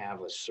going to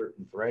have a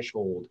certain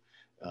threshold,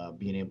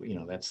 being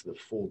able, that's the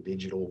full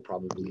digital,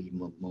 probably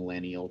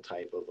millennial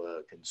type of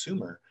a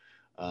consumer.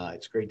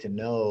 It's great to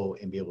know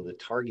and be able to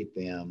target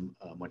them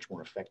much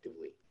more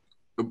effectively.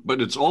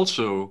 But it's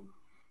also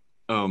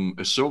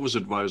a service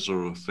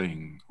advisor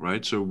thing,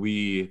 right? So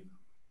we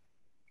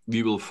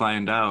will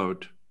find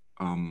out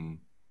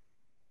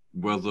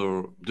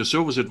whether the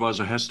service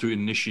advisor has to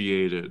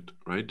initiate it,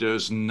 right?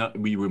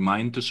 We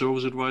remind the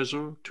service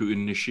advisor to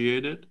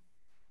initiate it.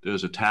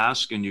 There's a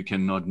task and you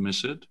cannot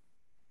miss it.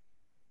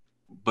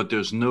 But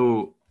there's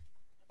no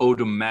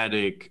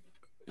automatic,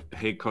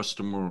 hey,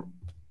 customer,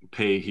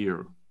 pay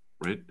here,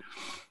 right?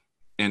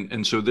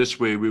 And so this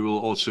way we will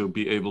also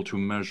be able to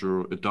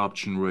measure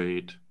adoption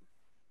rate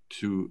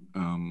to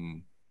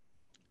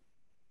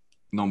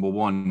number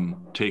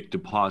one, take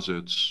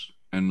deposits,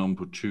 and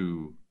number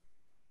two,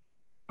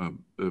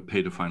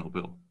 pay the final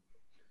bill.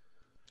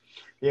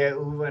 Yeah,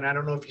 Uwe, and I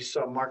don't know if you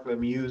saw Mark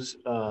Lemieux's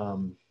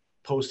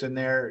post in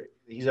there.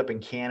 He's up in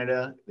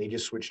Canada. They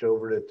just switched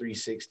over to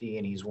 360,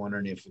 and he's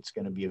wondering if it's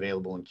going to be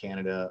available in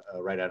Canada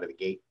right out of the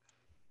gate.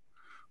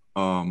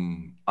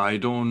 I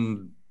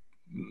don't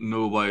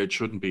know why it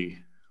shouldn't be.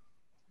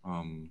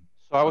 So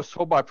I was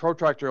told by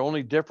Protractor,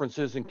 only difference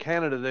is in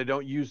Canada, they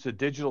don't use the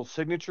digital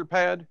signature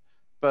pad,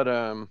 but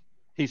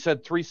he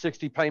said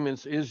 360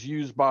 payments is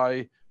used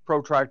by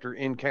Protractor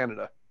in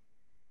Canada.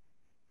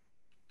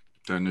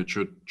 Then it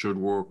should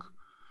work.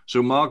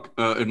 So Mark,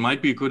 it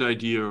might be a good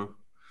idea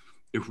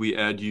if we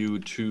add you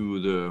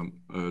to the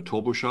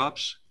Turbo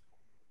Shops,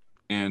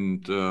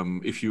 and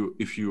if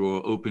you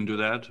are open to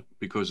that,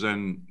 because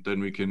then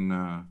we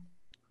can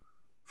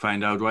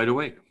find out right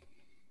away.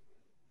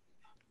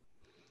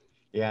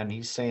 Yeah, and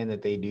he's saying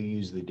that they do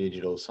use the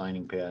digital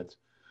signing pads.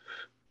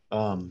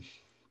 Also,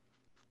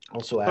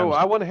 so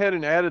I went ahead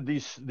and added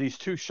these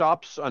two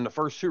shops on the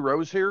first two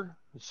rows here.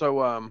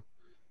 So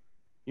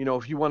you know,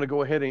 if you want to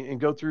go ahead and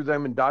go through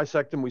them and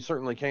dissect them, we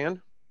certainly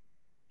can.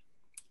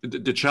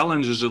 The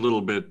challenge is a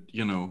little bit,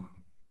 you know,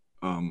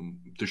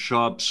 the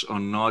shops are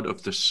not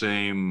of the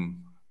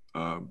same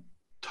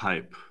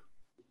type,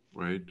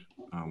 right?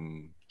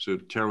 So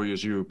Terry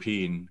is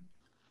European,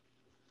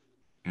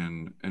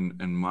 and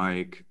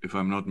Mike, if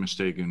I'm not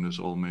mistaken, is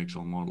all makes,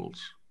 all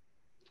models.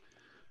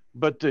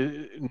 But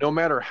no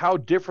matter how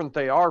different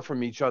they are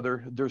from each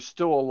other, there's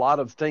still a lot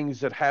of things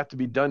that have to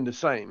be done the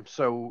same.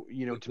 So,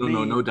 you know, to me,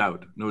 no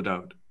doubt.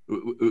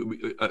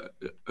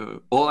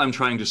 All I'm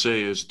trying to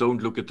say is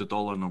don't look at the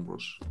dollar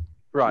numbers.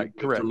 Right,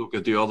 you correct. Have to look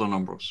at the other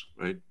numbers,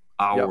 right?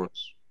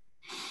 Hours.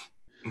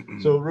 Yep.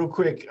 So real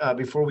quick,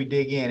 before we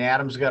dig in,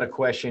 Adam's got a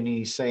question.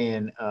 He's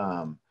saying,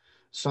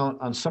 so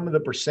on some of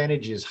the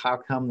percentages, how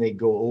come they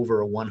go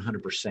over a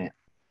 100%?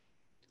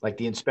 Like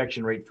the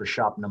inspection rate for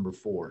shop number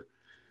 4,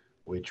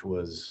 which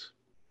was,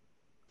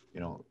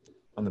 you know,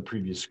 on the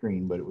previous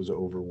screen, but it was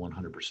over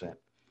 100%.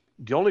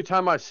 The only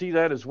time I see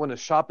that is when a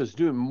shop is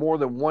doing more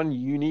than one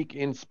unique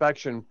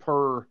inspection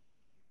per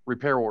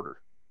repair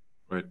order.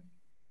 Right.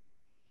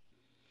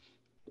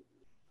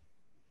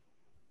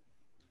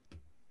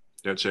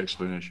 That's the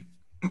explanation.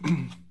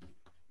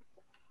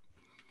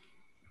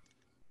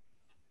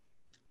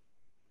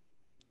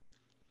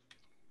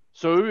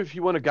 So if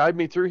you want to guide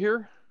me through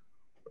here.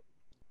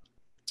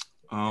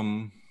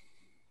 You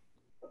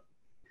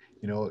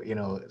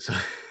know,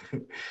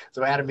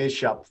 so Adam is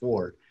shop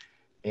 4,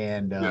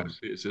 and yes,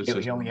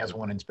 he only has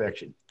one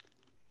inspection.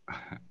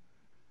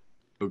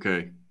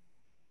 Okay,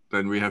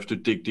 then we have to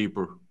dig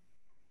deeper.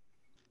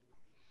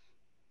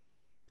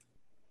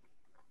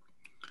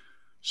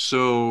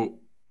 So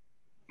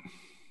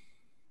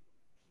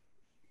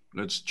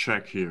let's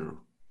check here.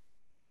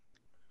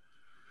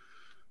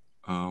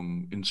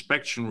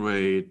 Inspection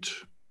rate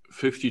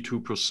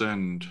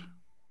 52%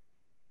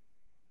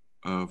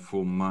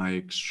 for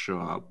Mike's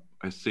shop.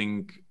 I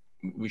think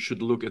we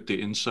should look at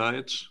the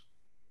insides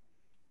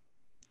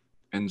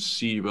and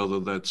see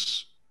whether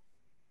that's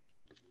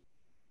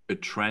a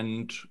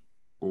trend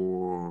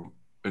or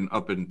an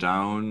up and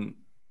down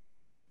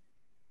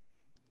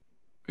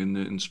in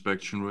the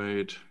inspection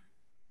rate.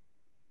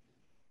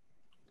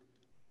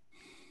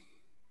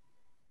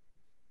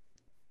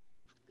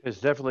 It's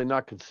definitely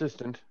not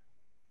consistent.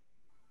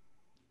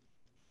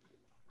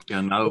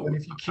 Yeah, now, and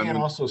if you can,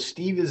 also,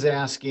 Steve is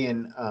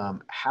asking,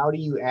 how do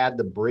you add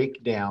the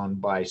breakdown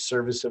by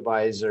service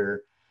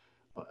advisor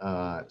 /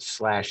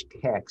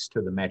 techs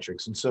to the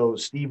metrics? And so,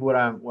 Steve, what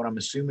I'm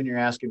assuming you're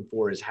asking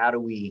for is how do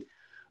we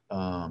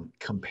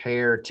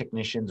compare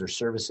technicians or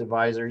service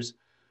advisors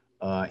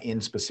in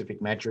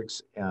specific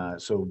metrics?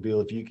 So, Bill,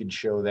 if you could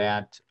show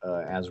that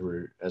as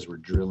we're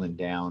drilling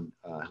down,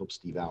 help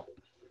Steve out.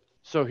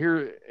 So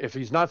here, if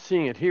he's not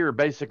seeing it here,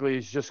 basically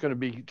he's just going to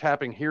be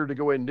tapping here to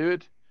go ahead and do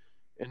it.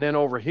 And then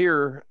over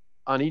here,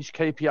 on each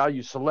KPI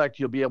you select,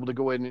 you'll be able to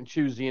go ahead and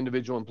choose the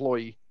individual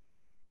employee.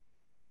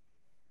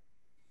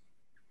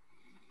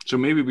 So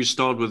maybe we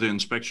start with the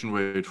inspection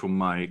rate for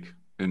Mike.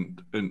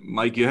 And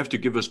Mike, you have to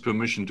give us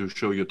permission to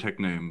show your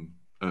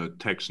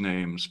tech's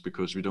names,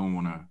 because we don't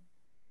want to,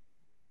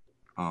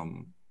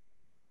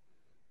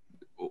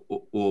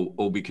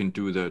 or we can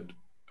do that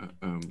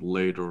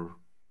later.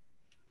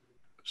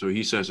 So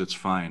he says it's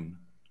fine.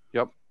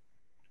 Yep.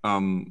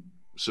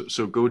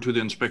 So go to the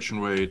inspection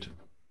rate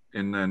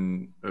and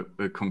then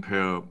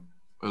compare,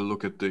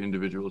 look at the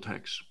individual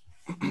techs.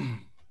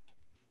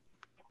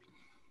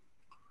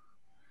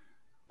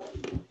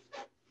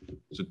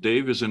 So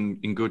Dave is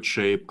in good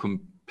shape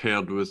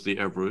compared with the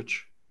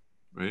average,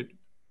 right?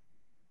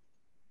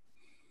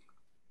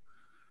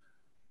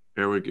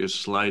 Eric is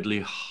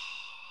slightly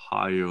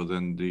higher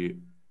than the...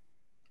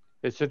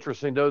 It's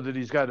interesting, though, that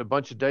he's got a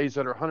bunch of days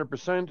that are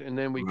 100%, and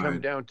then we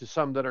come down to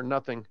some that are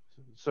nothing.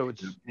 So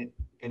it's...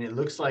 And it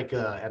looks like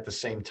at the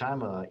same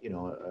time, you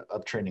know,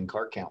 uptrend in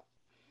car count.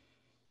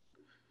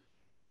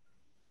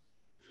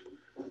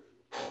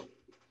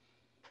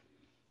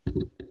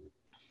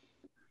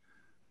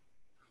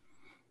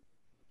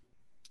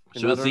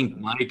 So I think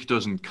Mike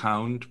doesn't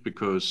count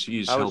because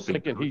he's helping. I was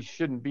thinking he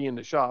shouldn't be in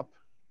the shop.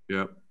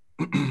 Yeah.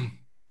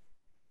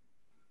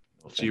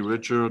 See,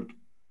 Richard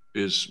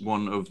is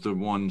one of the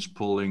ones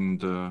pulling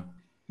the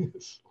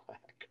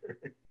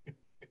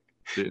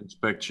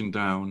inspection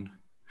down.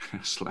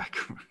 Slack.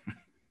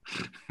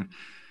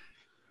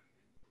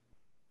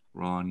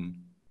 Ron.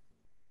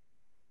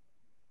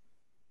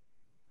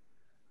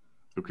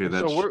 Okay, And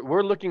that's so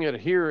we're looking at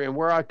it here, and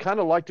where I kind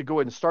of like to go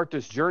ahead and start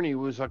this journey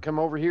was I come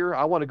over here.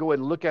 I want to go ahead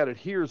and look at it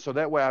here, so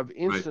that way I've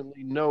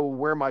instantly know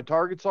where my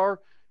targets are.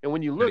 And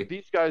when you look,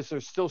 these guys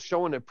are still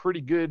showing a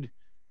pretty good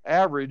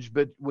average,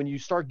 but when you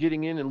start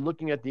getting in and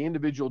looking at the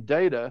individual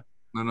data,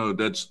 no,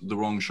 that's the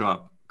wrong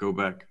shop. Go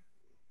back.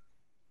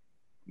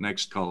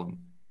 Next column.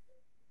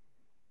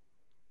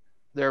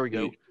 there we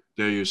go.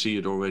 There you see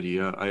it already.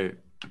 Yeah, I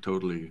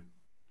totally.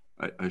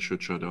 I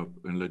should shut up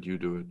and let you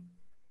do it.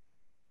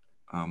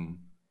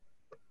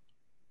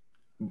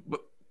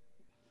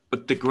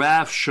 But the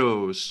graph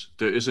shows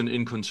there is an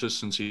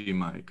inconsistency,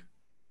 Mike.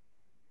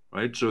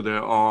 Right? So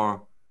there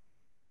are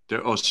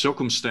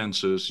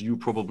circumstances you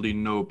probably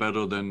know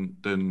better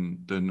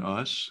than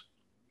us,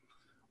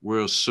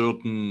 where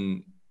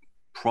certain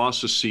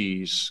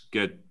processes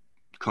get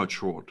cut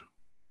short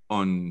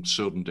on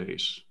certain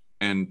days.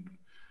 And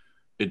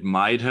it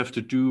might have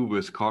to do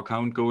with car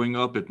count going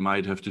up. It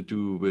might have to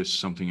do with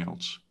something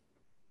else.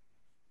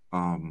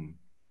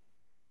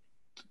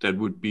 That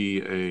would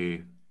be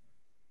a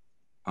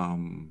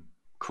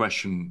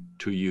question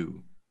to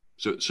you.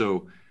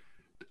 So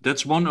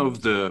that's one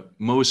of the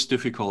most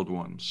difficult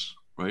ones,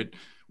 right?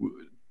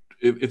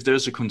 If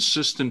there's a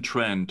consistent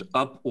trend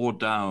up or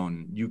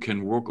down, you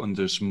can work on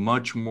this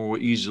much more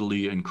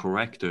easily and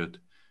correct it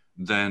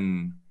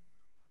than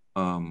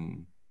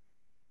an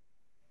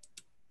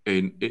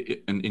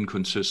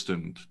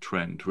inconsistent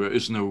trend. There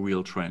is no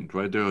real trend,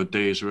 right? There are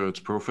days where it's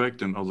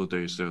perfect and other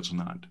days there's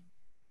not.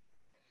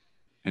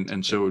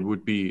 And so it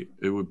would be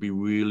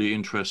really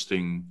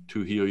interesting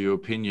to hear your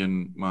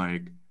opinion,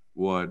 Mike,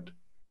 what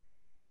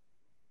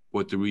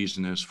the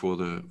reason is for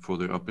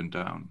the up and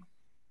down.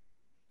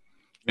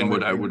 And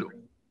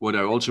what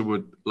I also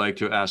would like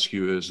to ask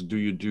you is, do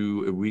you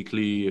do a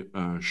weekly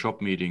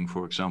shop meeting,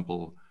 for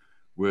example,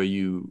 where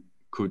you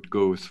could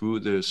go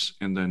through this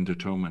and then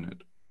determine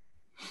it?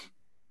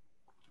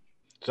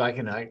 So I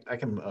can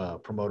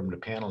promote him to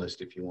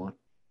panelist if you want,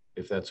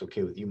 if that's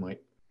okay with you,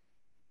 Mike.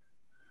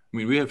 I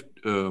mean, we have,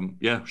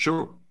 yeah,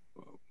 sure.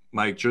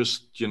 Mike,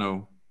 just,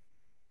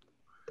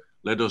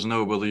 let us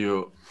know whether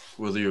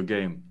you're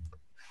game.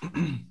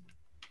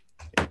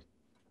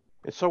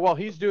 And so while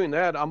he's doing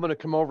that, I'm going to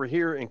come over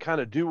here and kind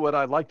of do what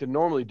I'd like to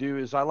normally do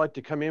is I like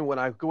to come in when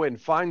I go ahead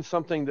and find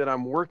something that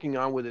I'm working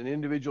on with an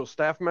individual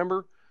staff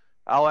member.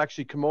 I'll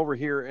actually come over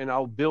here and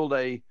I'll build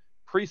a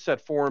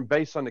preset for them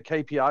based on the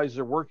KPIs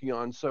they're working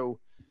on. So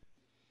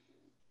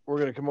we're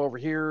going to come over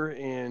here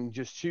and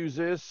just choose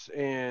this,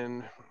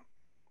 and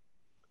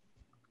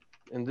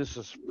this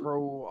is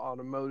Pro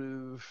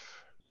Automotive.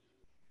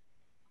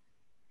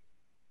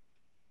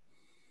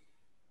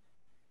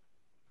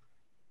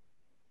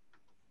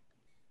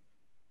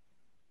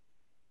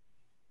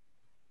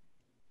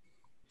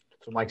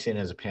 So Mike's in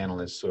as a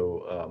panelist.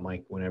 So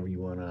Mike, whenever you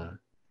want to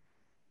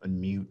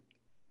unmute,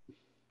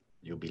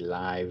 you'll be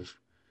live.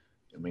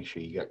 And make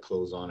sure you got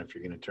clothes on if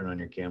you're going to turn on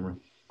your camera.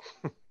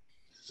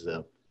 This is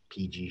a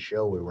PG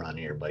show we run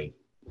here, buddy.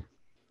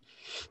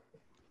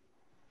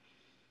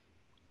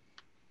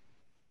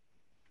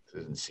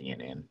 This isn't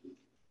CNN.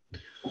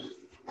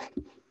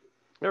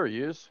 There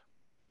he is.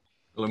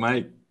 Hello,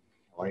 Mike.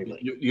 How are you,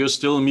 buddy? You're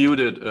still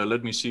muted.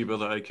 Let me see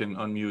whether I can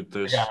unmute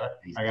this.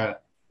 I got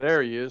it.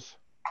 There he is.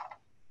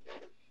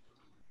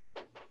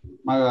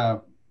 My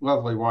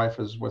lovely wife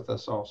is with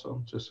us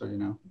also, just so you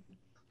know.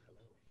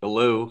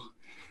 Hello.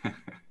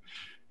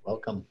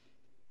 Welcome.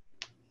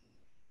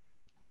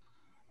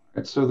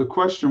 Right, so the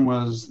question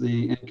was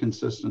the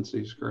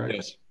inconsistencies, correct?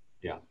 Yes.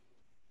 Yeah.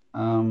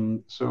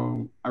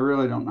 So I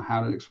really don't know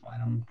how to explain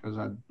them because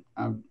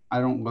I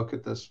don't look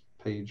at this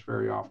page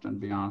very often, to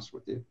be honest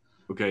with you.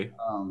 Okay.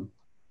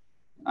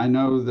 I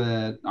know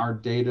that our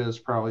data is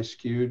probably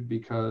skewed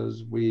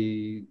because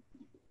we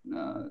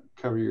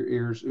cover your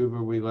ears,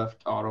 Uwe. We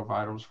left Auto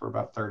Vitals for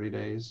about 30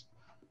 days.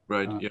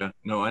 Right. Yeah.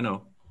 No, I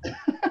know.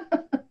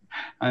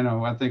 I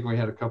know. I think we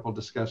had a couple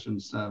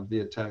discussions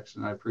via text,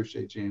 and I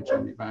appreciate you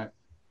answering me back.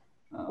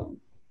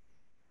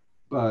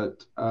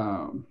 But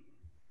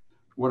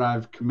what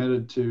I've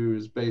committed to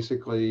is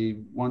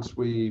basically once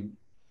we've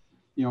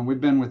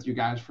been with you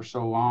guys for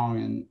so long,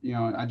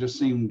 and I just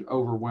seemed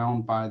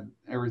overwhelmed by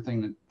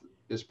everything that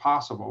is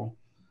possible.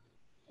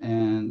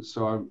 And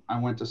so I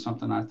went to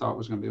something I thought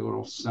was going to be a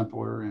little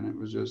simpler, and it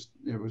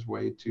was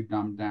way too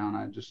dumbed down.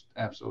 I just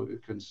absolutely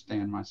couldn't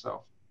stand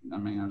myself. I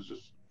mean,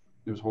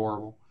 it was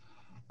horrible.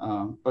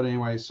 But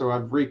anyway, so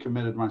I've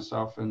recommitted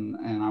myself, and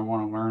I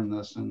want to learn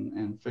this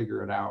and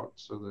figure it out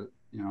so that,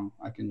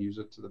 I can use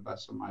it to the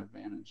best of my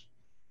advantage.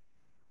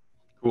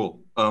 Cool.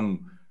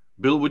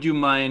 Bill, would you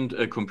mind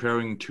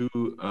comparing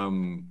two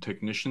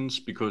technicians?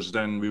 Because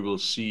then we will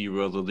see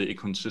whether the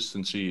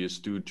inconsistency is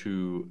due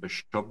to a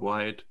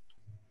shop-wide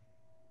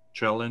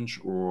challenge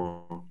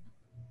or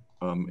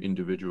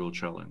individual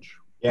challenge.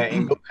 Yeah,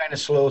 and go kind of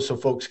slow so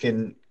folks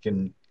can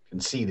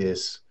see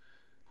this.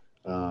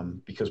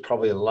 because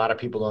probably a lot of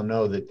people don't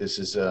know that this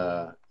is,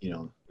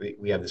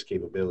 we have this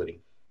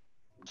capability.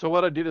 So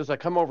what I did is I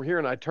come over here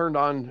and I turned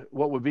on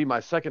what would be my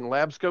second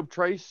lab scope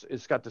trace.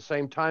 It's got the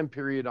same time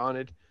period on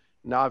it.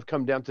 Now I've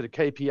come down to the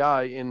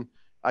KPI, and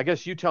I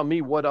guess you tell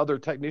me what other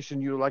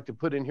technician you would like to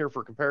put in here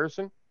for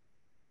comparison.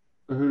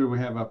 So who do we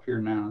have up here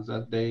now? Is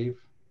that Dave?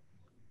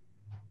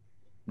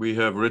 We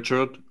have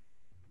Richard,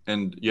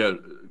 and yeah,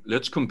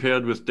 let's compare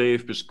it with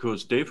Dave,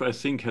 because Dave, I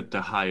think, had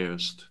the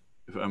highest,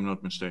 if I'm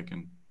not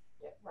mistaken.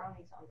 Yeah,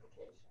 Ronnie's on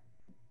vacation.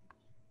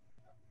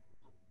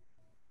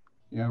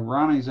 Yeah,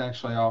 Ronnie's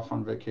actually off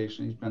on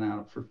vacation. He's been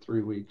out for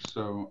 3 weeks.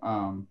 So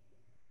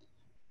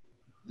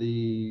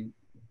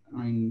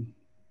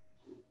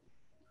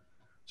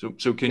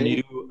So can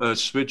you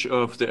switch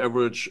off the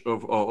average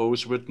of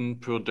ROs written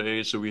per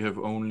day, so we have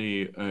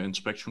only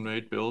inspection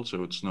rate, Bill,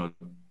 so it's not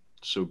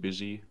so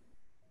busy?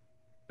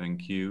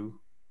 Thank you.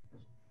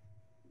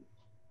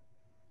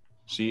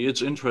 See,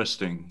 it's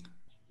interesting.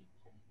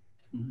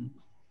 mm-hmm.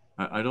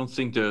 I don't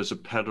think there's a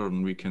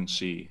pattern we can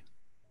see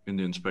in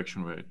the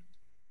inspection rate.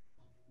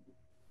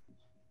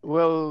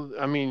 Well,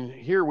 I mean,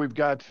 here we've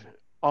got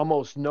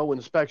almost no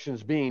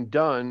inspections being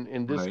done,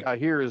 and this Right. guy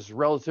here is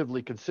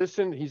relatively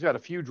consistent. He's got a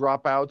few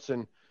dropouts,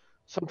 and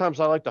sometimes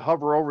I like to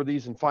hover over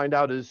these and find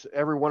out, is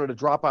every one of the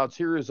dropouts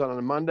here is on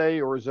a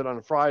Monday or is it on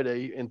a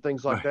Friday, and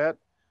things like that.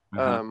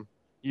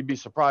 You'd be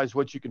surprised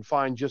what you can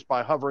find just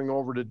by hovering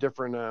over the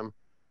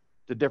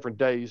different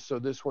days. So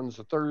this one's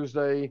a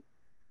Thursday,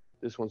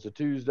 this one's a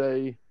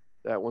Tuesday,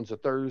 that one's a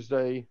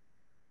Thursday,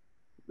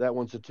 that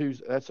one's a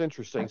Tuesday. That's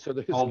interesting. So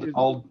this,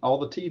 all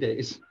the T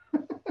days.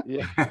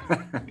 yeah.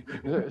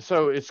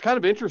 So it's kind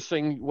of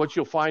interesting what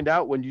you'll find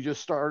out when you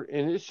just start,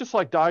 and it's just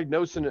like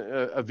diagnosing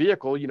a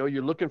vehicle. You know,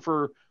 you're looking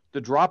for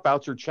the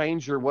dropouts or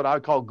change or what I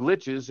call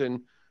glitches, and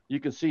you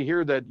can see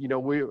here that, you know,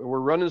 we're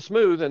running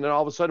smooth, and then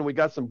all of a sudden we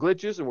got some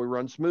glitches and we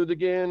run smooth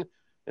again,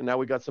 and now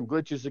we got some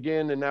glitches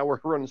again, and now we're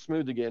running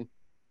smooth again.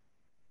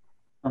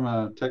 From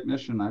a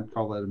technician, I'd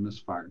call that a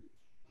misfire.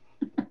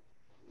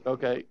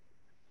 Okay,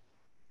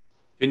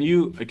 Can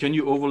you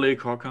overlay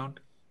car count?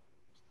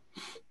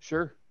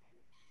 sure.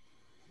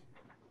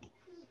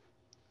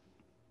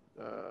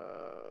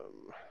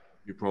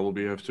 You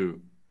probably have to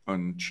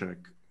uncheck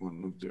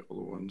one of the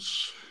other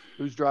ones.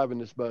 Who's driving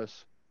this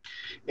bus?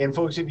 And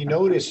folks, if you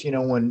notice, you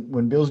know,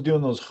 when Bill's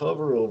doing those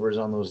hover overs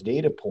on those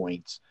data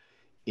points,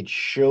 it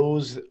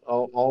shows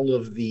all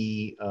of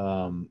the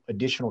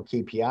additional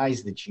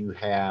KPIs that you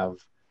have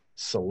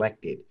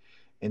selected.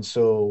 And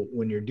so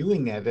when you're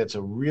doing that, that's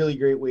a really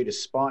great way to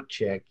spot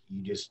check.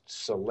 You just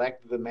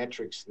select the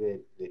metrics that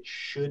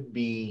should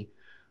be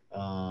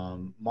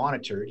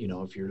monitored. You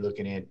know, if you're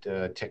looking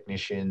at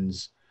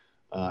technicians,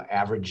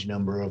 average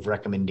number of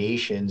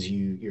recommendations,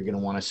 you're going to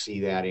want to see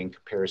that in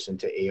comparison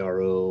to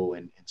ARO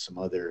and some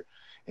other.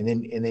 And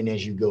then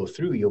as you go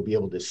through, you'll be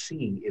able to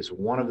see, is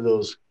one of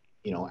those,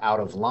 you know, out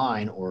of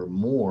line or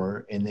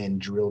more, and then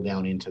drill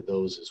down into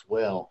those as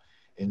well.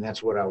 And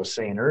that's what I was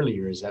saying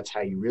earlier, is that's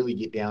how you really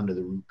get down to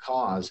the root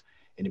cause,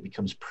 and it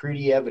becomes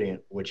pretty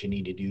evident what you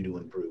need to do to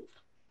improve.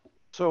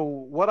 So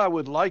what I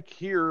would like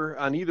here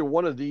on either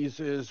one of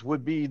these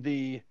would be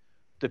the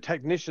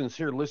technicians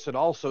here listed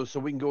also, so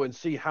we can go and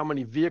see how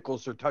many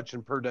vehicles they're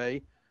touching per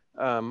day.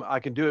 I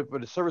can do it for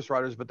the service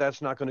riders, but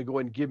that's not going to go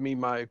and give me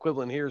my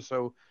equivalent here.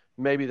 So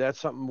maybe that's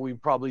something we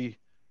probably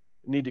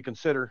need to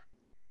consider.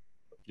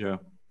 Yeah,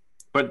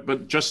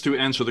 but just to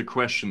answer the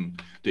question,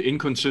 the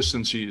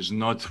inconsistency is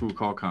not through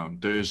car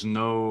count. There is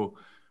no,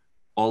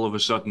 all of a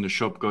sudden the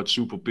shop got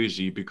super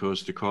busy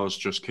because the cars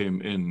just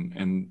came in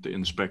and the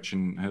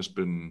inspection has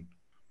been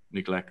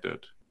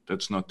neglected.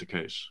 That's not the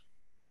case.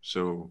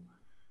 So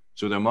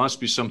there must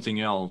be something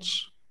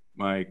else,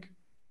 Mike,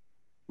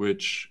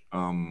 which,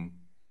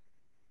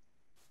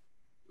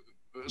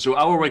 so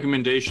our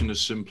recommendation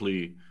is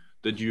simply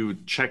that you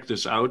check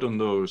this out on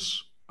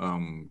those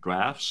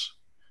graphs,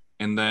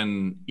 and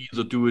then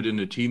either do it in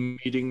a team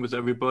meeting with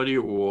everybody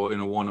or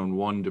in a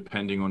one-on-one,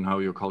 depending on how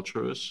your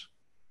culture is,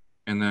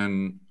 and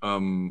then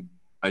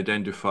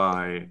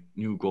identify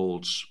new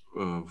goals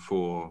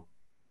for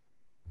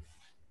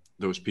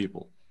those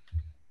people.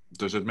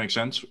 Does that make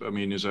sense? I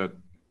mean, is that?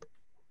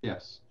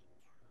 Yes.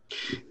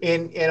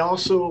 And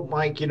also,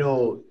 Mike, you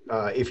know,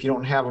 if you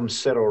don't have them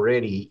set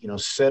already, you know,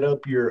 set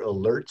up your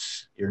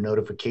alerts, your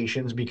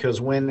notifications,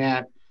 because when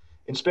that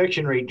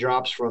inspection rate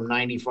drops from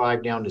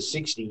 95 down to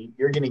 60,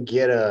 you're going to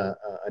get a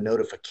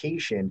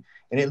notification,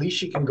 and at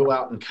least you can go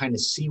out and kind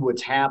of see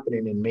what's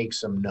happening and make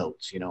some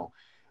notes. You know,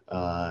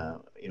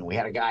 we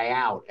had a guy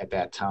out at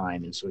that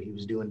time, and so he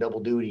was doing double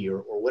duty or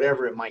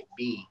whatever it might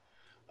be,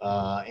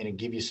 and it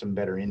give you some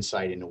better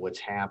insight into what's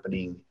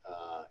happening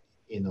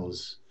in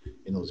those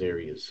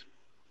areas.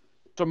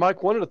 So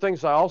Mike, one of the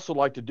things I also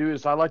like to do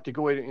is I like to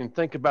go in and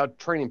think about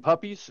training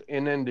puppies,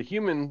 and then the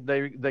human,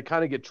 they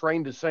kind of get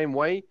trained the same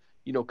way,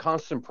 you know,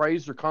 constant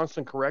praise or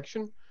constant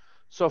correction.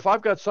 So if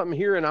I've got something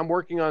here and I'm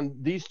working on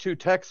these two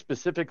techs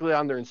specifically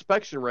on their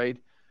inspection rate,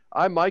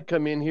 I might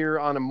come in here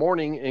on a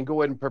morning and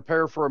go ahead and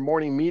prepare for a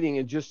morning meeting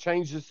and just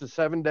change this to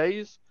 7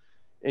 days.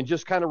 and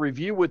just kind of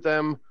review with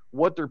them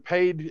what their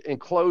paid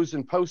and closed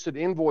and posted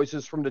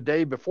invoices from the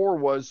day before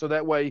was, so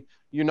that way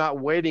you're not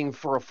waiting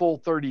for a full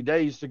 30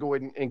 days to go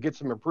ahead and get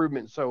some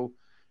improvement. So,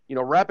 you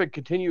know, rapid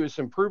continuous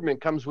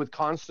improvement comes with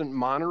constant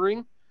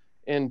monitoring.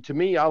 And to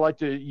me, I like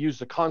to use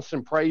the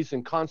constant praise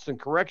and constant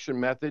correction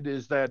method.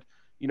 Is that,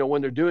 you know,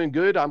 when they're doing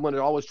good, I'm going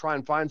to always try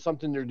and find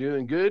something they're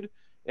doing good.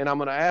 And I'm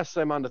going to ask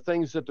them on the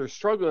things that they're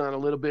struggling on a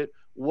little bit,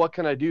 what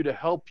can I do to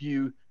help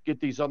you get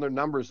these other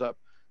numbers up?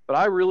 But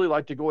I really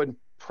like to go ahead and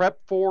prep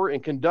for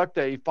and conduct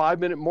a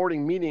 5-minute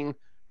morning meeting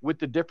with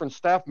the different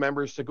staff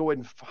members to go ahead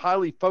and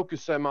highly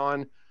focus them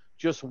on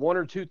just 1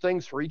 or 2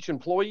 things for each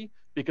employee,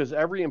 because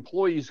every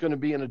employee is going to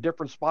be in a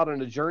different spot on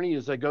the journey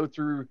as they go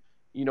through,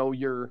 you know,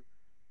 your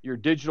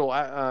digital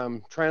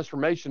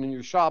transformation in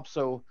your shop.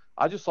 So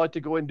I just like to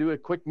go ahead and do a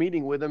quick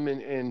meeting with them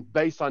and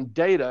based on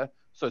data.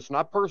 So it's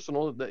not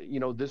personal, that, you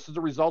know, this is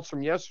the results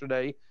from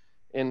yesterday.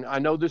 And I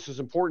know this is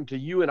important to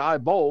you and I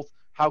both.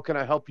 How can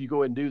I help you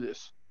go ahead and do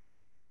this?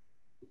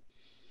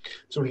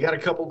 So we got a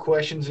couple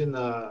questions in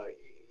the,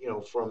 you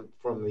know,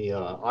 from the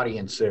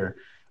audience there.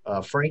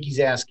 Frankie's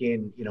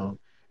asking, you know,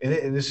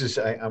 and this is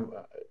I'm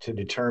to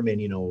determine,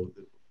 you know,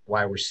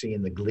 why we're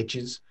seeing the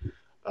glitches.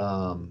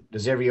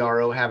 Does every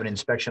RO have an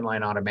inspection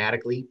line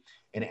automatically?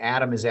 And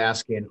Adam is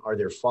asking, are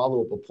there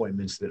follow-up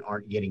appointments that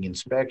aren't getting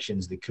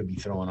inspections that could be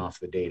throwing off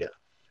the data?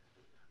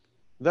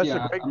 That's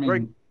yeah, a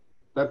great.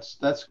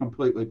 That's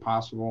completely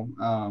possible.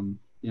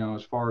 You know,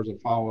 as far as a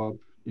follow-up,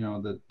 you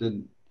know, that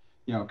didn't,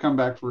 you know, come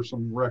back for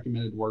some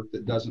recommended work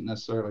that doesn't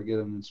necessarily get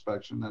an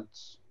inspection,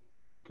 that's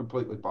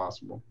completely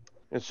possible.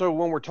 And so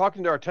when we're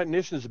talking to our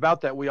technicians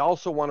about that, we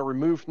also want to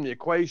remove from the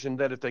equation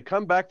that if they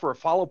come back for a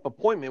follow-up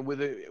appointment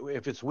with it,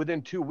 if it's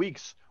within 2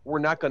 weeks, we're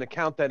not going to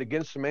count that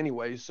against them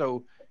anyway.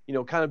 So, you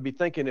know, kind of be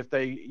thinking if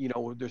they, you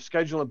know, they're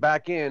scheduling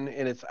back in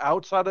and it's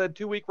outside of that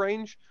 2-week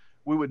range,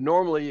 we would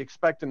normally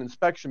expect an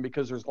inspection,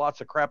 because there's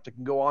lots of crap that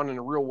can go on in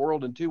the real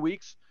world in 2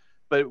 weeks.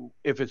 But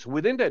if it's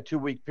within that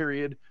 2-week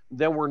period,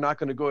 then we're not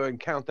going to go ahead and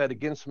count that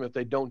against them if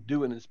they don't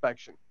do an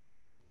inspection.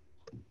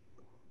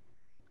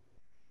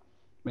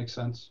 Makes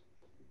sense.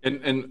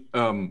 And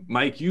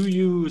Mike, you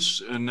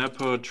use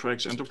Napa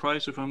Trax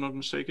Enterprise, if I'm not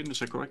mistaken. Is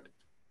that correct?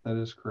 That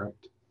is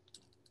correct.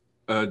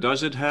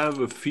 Does it have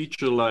a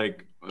feature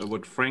like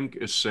what Frank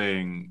is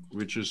saying,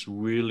 which is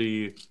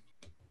really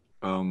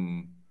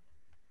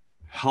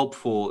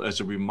helpful as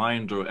a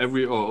reminder?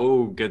 Every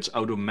OO gets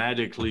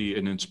automatically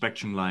an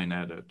inspection line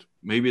added.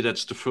 Maybe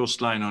that's the first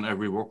line on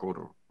every work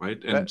order,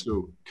 right? And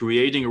so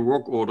creating a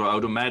work order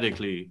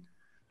automatically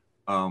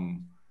that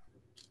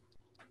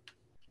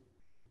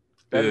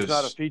is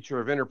not a feature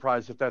of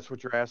Enterprise, if that's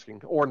what you're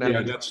asking. Or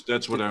yeah,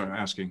 that's what I'm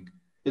asking.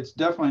 It's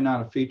definitely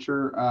not a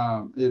feature.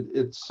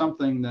 It's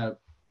something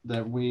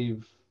that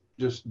we've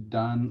just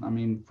done. I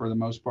mean, for the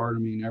most part, I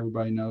mean,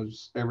 everybody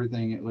knows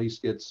everything at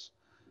least gets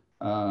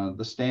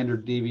the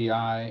standard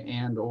DVI,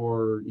 and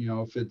or, you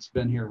know, if it's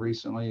been here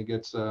recently, it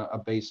gets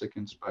a basic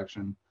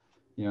inspection.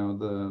 You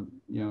know,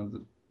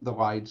 the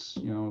lights,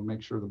 you know,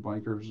 make sure the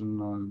blinkers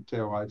and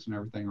tail lights and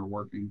everything are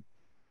working.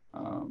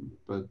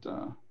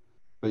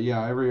 But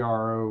yeah, every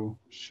RO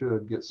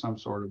should get some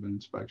sort of an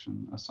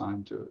inspection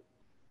assigned to it,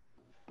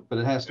 but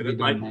it has to be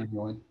done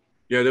manually.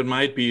 Yeah, that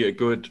might be a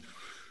good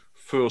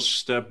first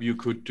step you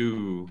could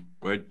do,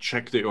 right?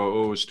 Check the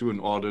ROs, do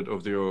an audit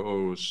of the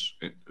ROs,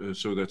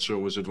 so that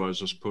service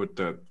advisors put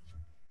that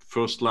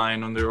first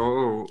line on the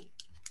RO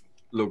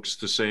looks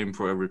the same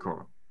for every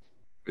car.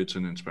 It's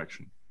an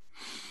inspection.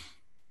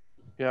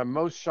 Yeah,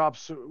 most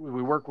shops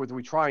we work with,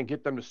 we try and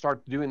get them to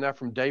start doing that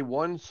from day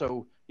one.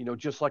 So, you know,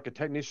 just like a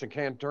technician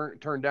can't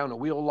turn down a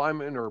wheel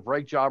alignment or a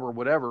brake job or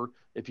whatever,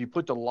 if you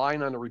put the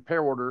line on the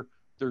repair order,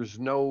 there's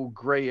no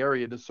gray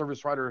area. The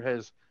service writer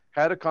has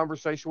had a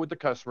conversation with the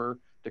customer.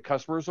 The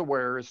customer is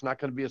aware it's not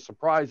going to be a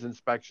surprise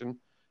inspection,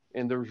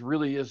 and there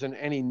really isn't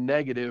any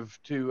negative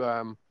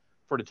to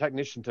for the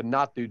technician to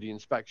not do the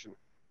inspection.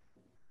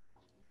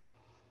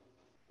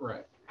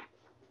 Right.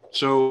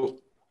 So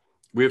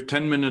we have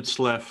 10 minutes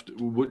left.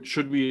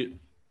 Should we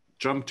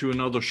jump to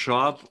another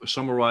shop,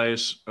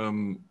 summarize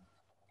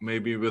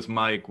maybe with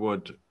Mike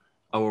what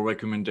our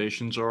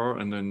recommendations are,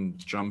 and then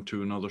jump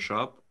to another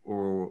shop?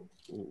 Or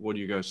what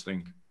do you guys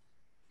think?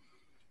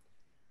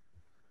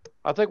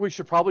 I think we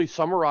should probably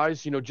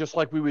summarize, you know, just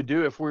like we would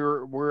do if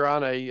we're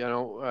on a, you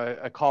know,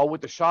 a call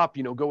with the shop,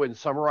 you know, go ahead and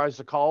summarize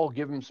the call,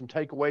 give him some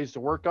takeaways to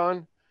work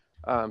on,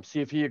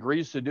 see if he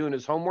agrees to doing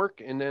his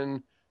homework. And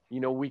then, you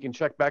know, we can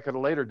check back at a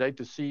later date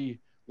to see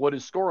what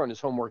his score on his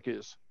homework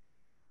is.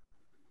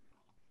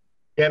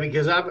 Yeah,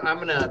 because I'm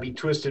going to be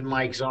twisting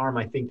Mike's arm,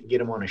 I think, to get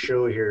him on a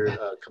show here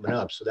coming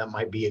up. So that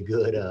might be a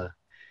good,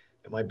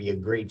 it might be a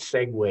great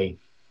segue.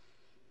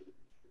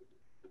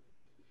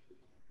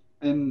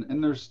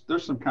 And there's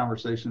some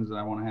conversations that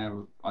I want to have,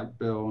 like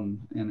Bill and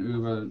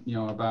Uwe, you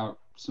know, about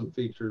some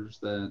features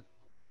that,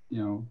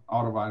 you know,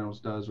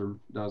 AutoVitals does or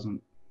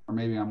doesn't, or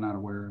maybe I'm not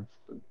aware of.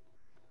 But.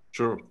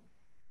 Sure.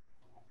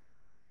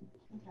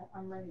 Okay,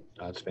 I'm ready.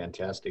 That's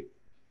fantastic.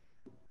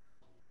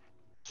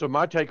 So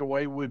my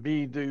takeaway would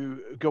be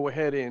to go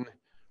ahead and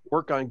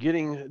work on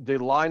getting the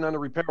line on the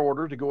repair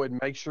order to go ahead and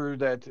make sure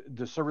that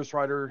the service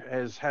writer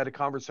has had a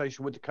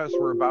conversation with the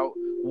customer about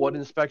what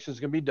inspection is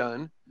going to be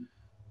done.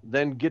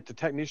 Then get the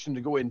technician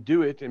to go ahead and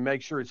do it and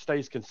make sure it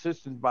stays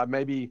consistent by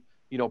maybe,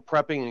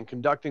 prepping and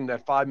conducting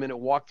that 5-minute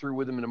walkthrough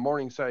with them in the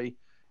morning, say.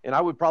 And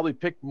I would probably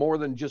pick more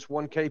than just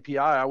one KPI.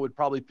 I would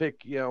probably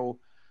pick, to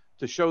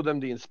show them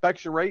the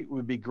inspection rate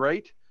would be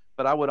great,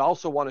 but I would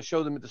also want to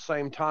show them at the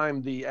same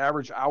time the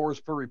average hours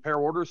per repair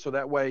order. So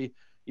that way,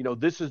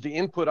 this is the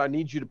input I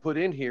need you to put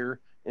in here,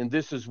 and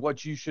this is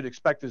what you should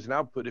expect as an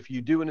output. If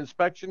you do an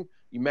inspection,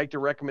 you make the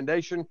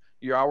recommendation,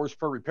 your hours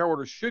per repair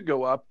order should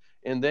go up,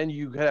 and then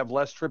you have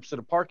less trips to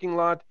the parking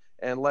lot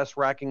and less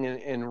racking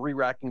and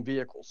re-racking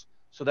vehicles.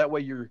 So that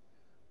way you're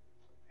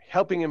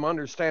helping him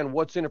understand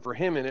what's in it for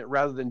him in it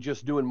rather than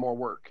just doing more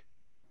work.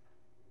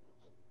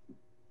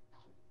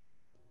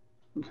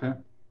 Okay.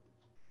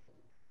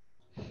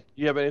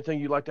 You have anything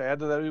you'd like to add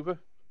to that, Uwe?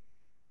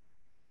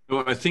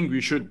 No, I think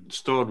we should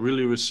start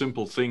really with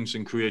simple things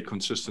and create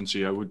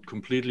consistency. I would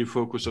completely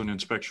focus on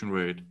inspection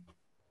rate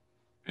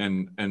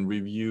and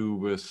review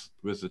with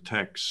the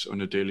techs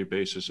on a daily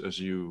basis as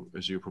you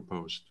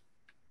proposed.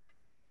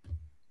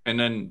 And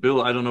then,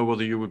 Bill, I don't know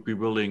whether you would be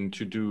willing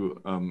to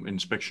do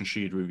inspection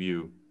sheet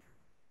review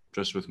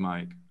just with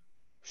Mike.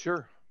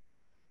 Sure.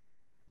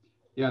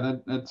 Yeah,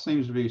 that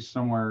seems to be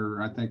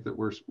somewhere I think that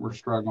we're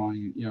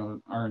struggling,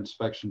 our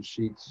inspection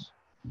sheets,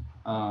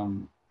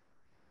 building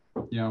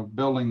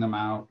them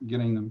out,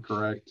 getting them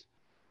correct.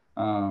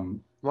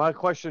 My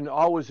question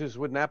always is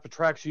with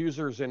NapaTrax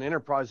users and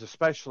enterprise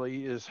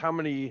especially is how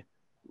many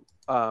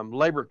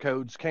labor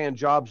codes, CAN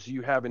jobs do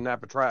you have in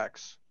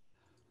NapaTrax?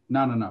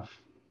 Not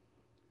enough.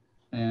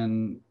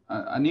 And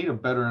I need a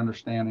better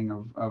understanding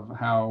of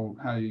how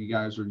you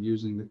guys are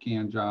using the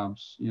CAN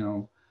jobs,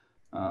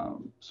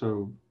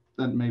 so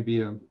that may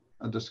be a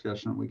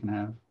discussion that we can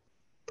have.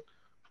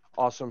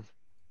 Awesome.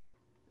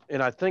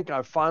 And I think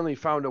I've finally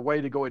found a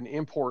way to go ahead and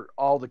import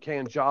all the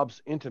CAN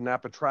jobs into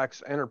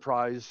NapaTrax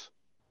Enterprise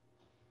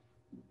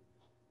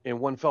in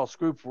one fell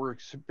swoop. We're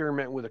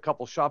experimenting with a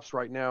couple shops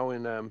right now,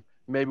 and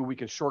maybe we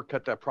can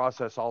shortcut that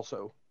process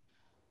also.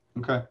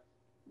 Okay.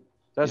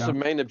 That's the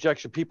main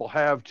objection people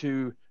have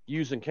to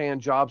using CAN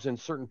jobs in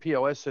certain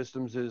POS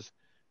systems is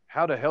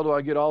how the hell do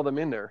I get all of them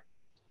in there?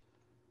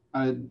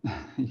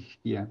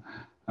 Yeah.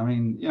 I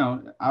mean,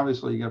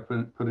 obviously you got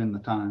to put in the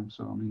time.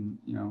 So, I mean,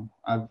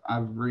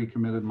 I've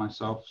recommitted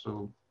myself,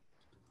 so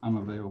I'm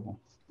available.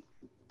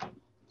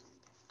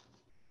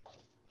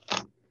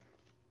 Sounds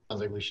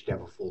like we should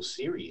have a full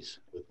series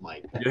with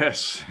Mike.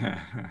 Yes.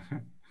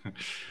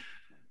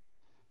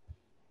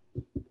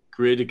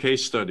 Create a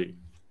case study.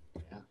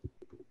 Yeah.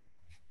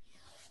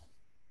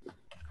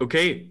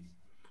 Okay.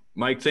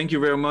 Mike, thank you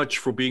very much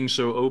for being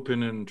so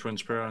open and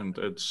transparent.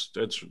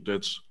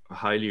 That's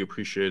highly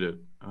appreciated.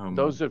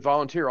 Those that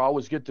volunteer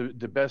always get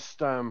the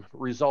best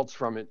results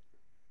from it.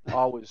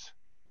 Always.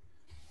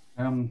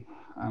 I don't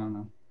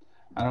know.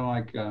 I don't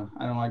like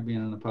being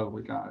in the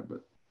public eye,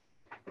 but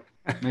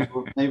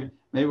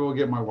maybe we'll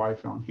get my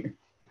wife on here.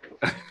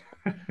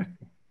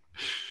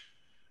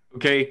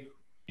 Okay.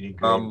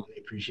 I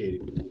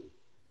appreciate it.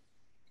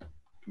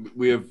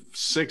 We have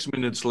 6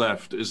 minutes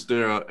left. Is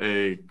there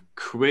a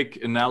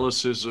quick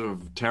analysis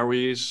of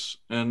Terry's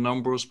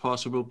numbers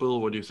possible, Bill?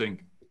 What do you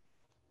think?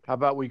 How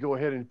about we go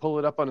ahead and pull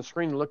it up on the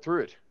screen and look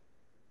through it?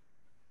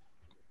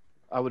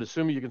 I would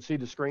assume you can see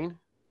the screen.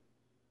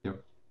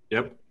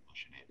 Yep.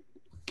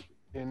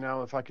 And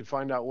now if I could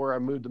find out where I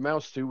moved the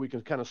mouse to, we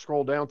can kind of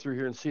scroll down through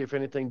here and see if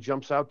anything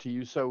jumps out to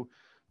you. So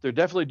they're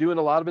definitely doing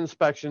a lot of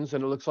inspections,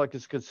 and it looks like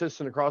it's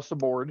consistent across the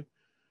board.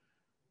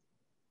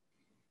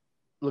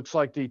 Looks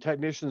like the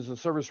technicians and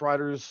service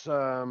writers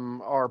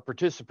are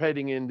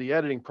participating in the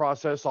editing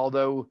process,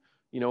 although,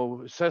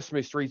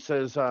 Sesame Street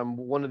says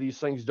one of these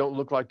things don't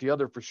look like the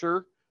other for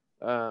sure.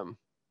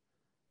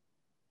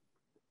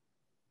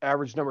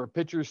 Average number of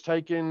pictures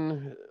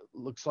taken,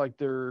 looks like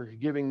they're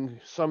giving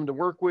some to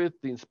work with.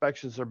 The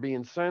inspections are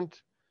being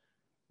sent.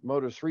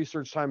 Motorist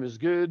research time is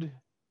good.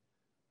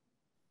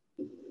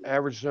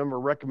 Average number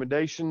of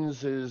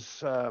recommendations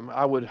is,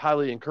 I would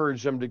highly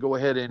encourage them to go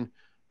ahead and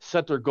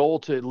set their goal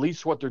to at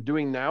least what they're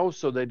doing now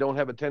so they don't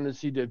have a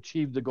tendency to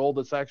achieve the goal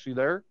that's actually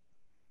there.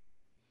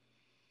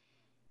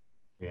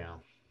 Yeah.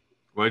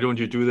 Why don't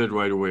you do that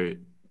right away?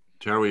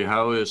 Terry,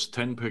 how is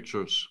 10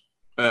 pictures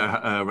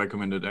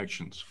recommended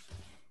actions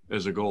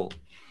as a goal?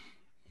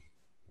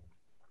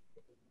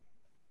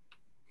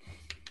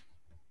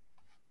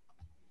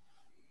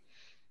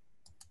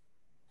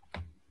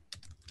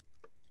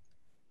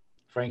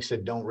 Frank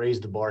said, don't raise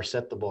the bar,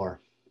 set the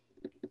bar.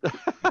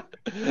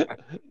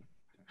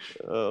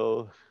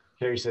 Oh.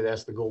 Terry said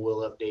that's the goal.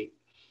 We'll update.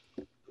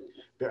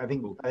 I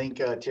think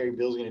Terry,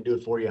 Bill's going to do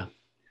it for you.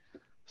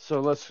 So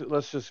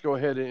let's just go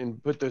ahead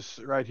and put this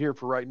right here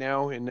for right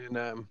now, and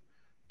then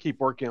keep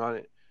working on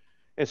it.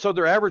 And so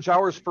their average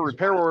hours per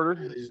repair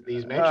order.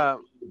 These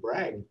mentions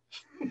brag.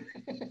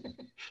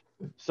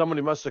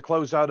 Somebody must have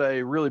closed out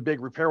a really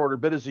big repair order,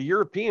 but as a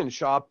European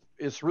shop,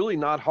 it's really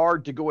not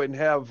hard to go ahead and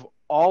have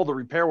all the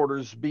repair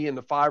orders be in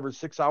the 5 or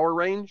 6 hour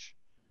range.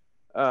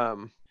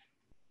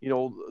 You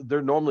know,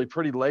 they're normally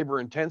pretty labor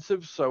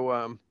intensive.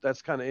 So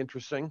that's kind of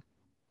interesting.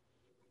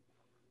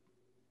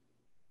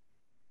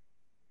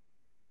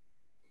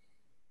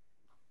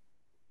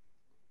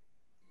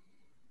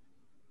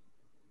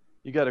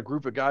 You got a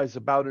group of guys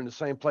about in the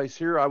same place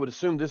here. I would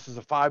assume this is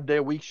a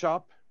 5-day-a-week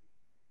shop.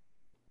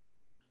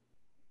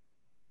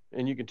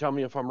 And you can tell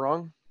me if I'm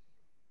wrong.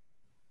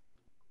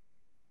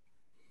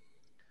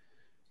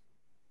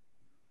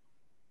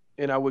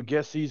 And I would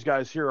guess these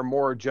guys here are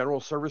more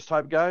general service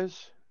type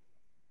guys.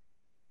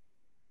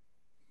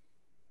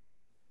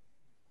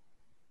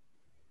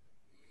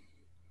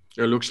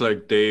 It looks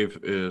like Dave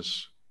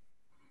is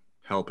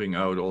helping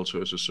out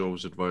also as a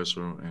service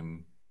advisor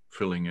and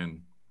filling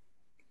in.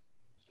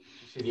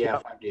 Yeah,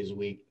 5 days a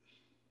week.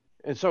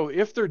 And so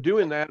if they're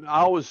doing that,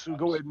 I always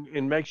go ahead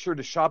and make sure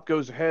the shop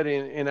goes ahead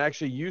and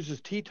actually uses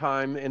tea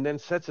time and then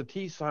sets a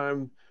tea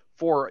time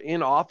for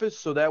in office.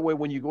 So that way,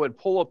 when you go ahead and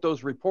pull up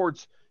those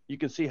reports, you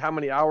can see how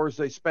many hours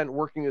they spent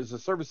working as a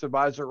service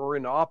advisor or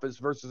in the office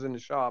versus in the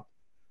shop.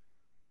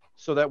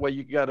 So that way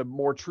you got a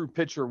more true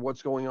picture of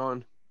what's going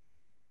on.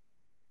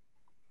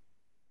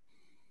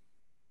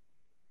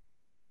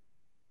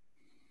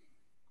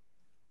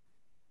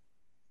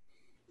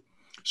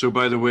 So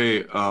by the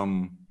way,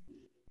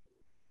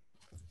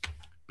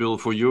 Bill,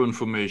 for your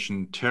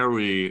information,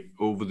 Terry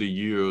over the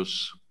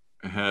years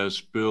has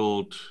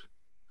built,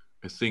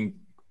 I think,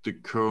 the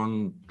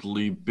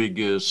currently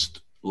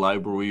biggest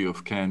library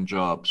of canned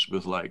jobs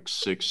with like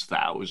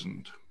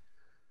 6,000.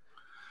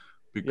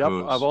 Yep,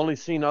 I've only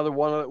seen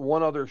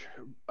one other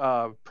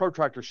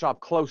protractor shop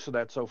close to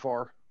that so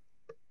far.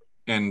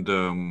 And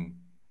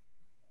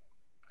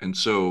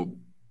so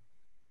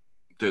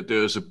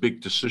there's a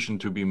big decision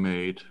to be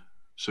made.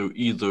 So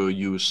either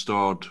you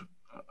start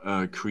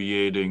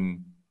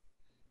creating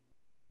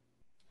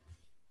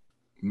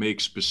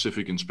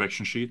make-specific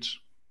inspection sheets,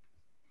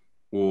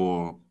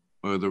 or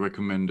the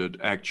recommended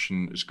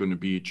action is going to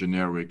be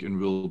generic and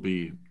will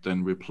be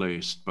then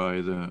replaced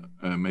by the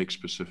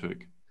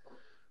make-specific.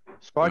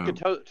 So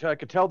I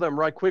could tell them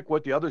right quick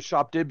what the other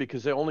shop did,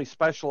 because they only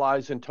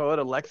specialize in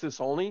Toyota,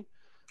 Lexus only.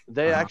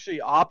 They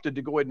actually opted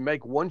to go ahead and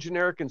make one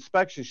generic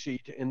inspection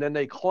sheet, and then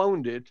they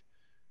cloned it.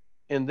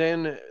 And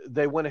then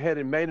they went ahead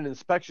and made an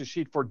inspection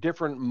sheet for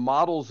different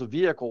models of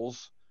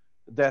vehicles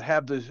that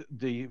have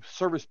the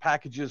service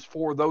packages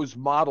for those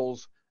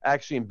models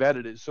actually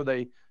embedded in. So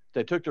they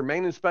took their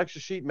main inspection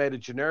sheet, made it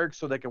generic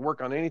so they can work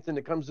on anything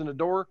that comes in the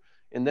door.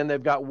 And then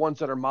they've got ones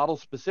that are model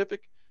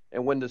specific.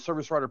 And when the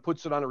service writer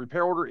puts it on a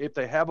repair order, if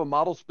they have a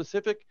model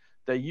specific,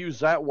 they use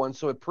that one.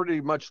 So it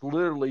pretty much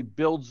literally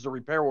builds the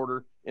repair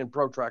order in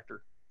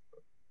Protractor.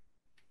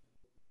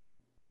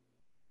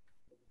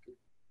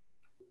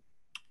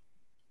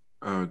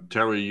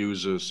 Terry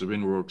uses the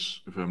WinWorks,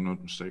 if I'm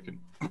not mistaken.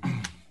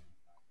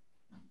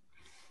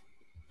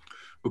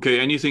 Okay,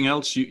 anything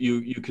else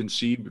you can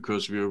see,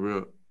 because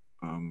we're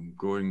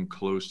going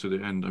close to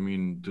the end? I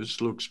mean,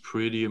 this looks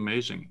pretty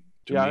amazing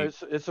to me.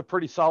 It's a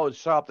pretty solid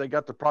shop. They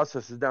got the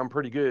processes down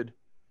pretty good.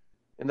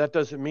 And that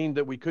doesn't mean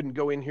that we couldn't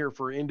go in here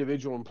for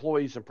individual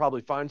employees and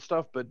probably find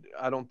stuff, but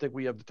I don't think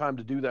we have the time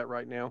to do that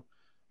right now.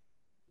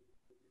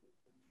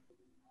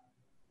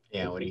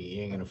 Yeah,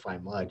 you ain't gonna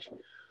find much.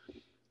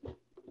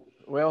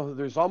 Well,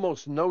 there's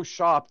almost no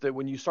shop that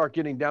when you start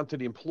getting down to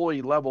the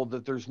employee level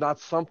that there's not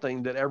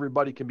something that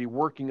everybody can be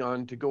working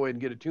on to go ahead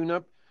and get a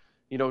tune-up.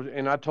 You know,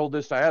 and I told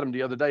this to Adam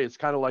the other day, it's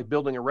kind of like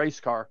building a race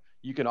car.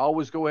 You can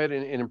always go ahead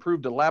and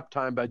improve the lap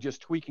time by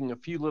just tweaking a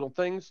few little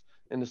things,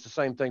 and it's the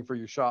same thing for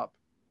your shop.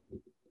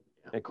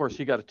 And of course,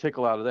 he got a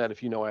tickle out of that,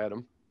 if you know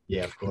Adam.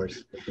 Yeah, of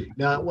course.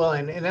 No, well,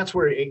 and that's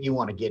where you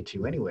want to get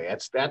to anyway.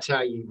 That's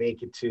how you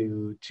make it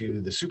to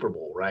the Super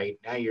Bowl, right?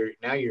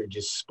 Now you're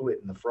just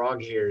splitting the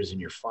frog hairs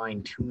and you're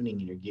fine tuning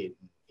and you're getting,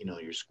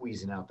 you're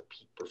squeezing out the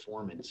peak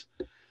performance,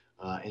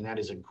 and that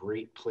is a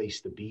great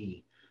place to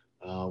be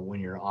when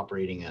you're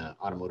operating an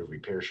automotive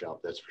repair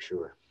shop. That's for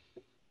sure.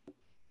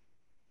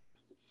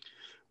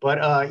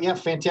 But yeah,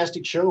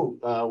 fantastic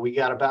show. We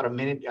got about a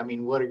minute. I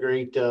mean, what a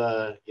great,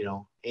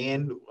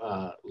 and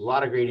a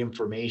lot of great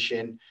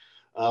information.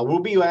 We'll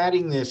be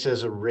adding this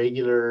as a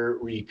regular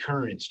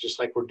recurrence, just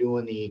like we're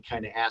doing the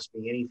kind of Ask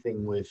Me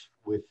Anything with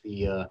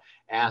the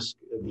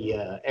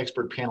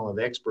expert panel of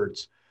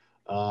experts.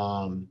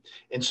 And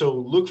so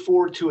look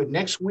forward to it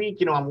next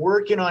week. I'm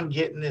working on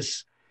getting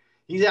this.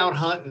 He's out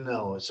hunting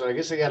though, so I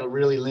guess I got a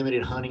really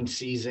limited hunting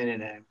season,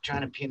 and I'm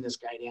trying to pin this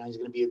guy down. He's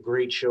going to be a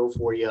great show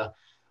for you.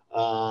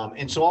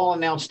 And so I'll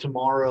announce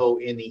tomorrow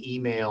in the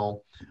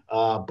email.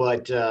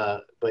 But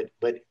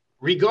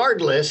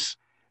regardless,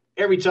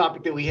 every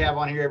topic that we have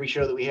on here, every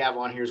show that we have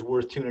on here is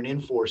worth tuning in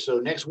for. So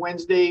next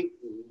Wednesday,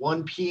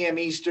 1 p.m.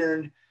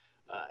 Eastern,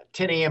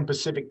 10 a.m.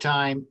 Pacific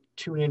time,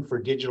 tune in for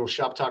Digital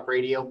Shop Talk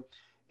Radio,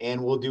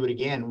 and we'll do it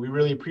again. We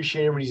really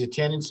appreciate everybody's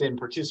attendance and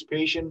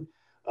participation.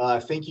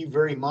 Thank you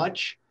very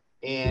much.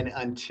 And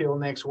until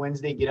next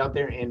Wednesday, get out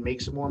there and make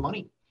some more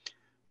money.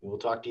 We'll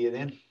talk to you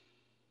then.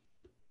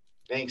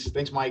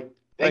 Thanks, Mike.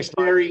 Thanks,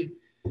 Terry.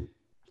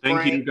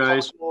 Thank you, Frank,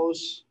 guys.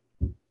 Carlos,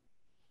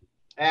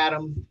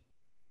 Adam,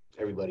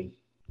 everybody.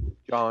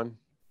 John.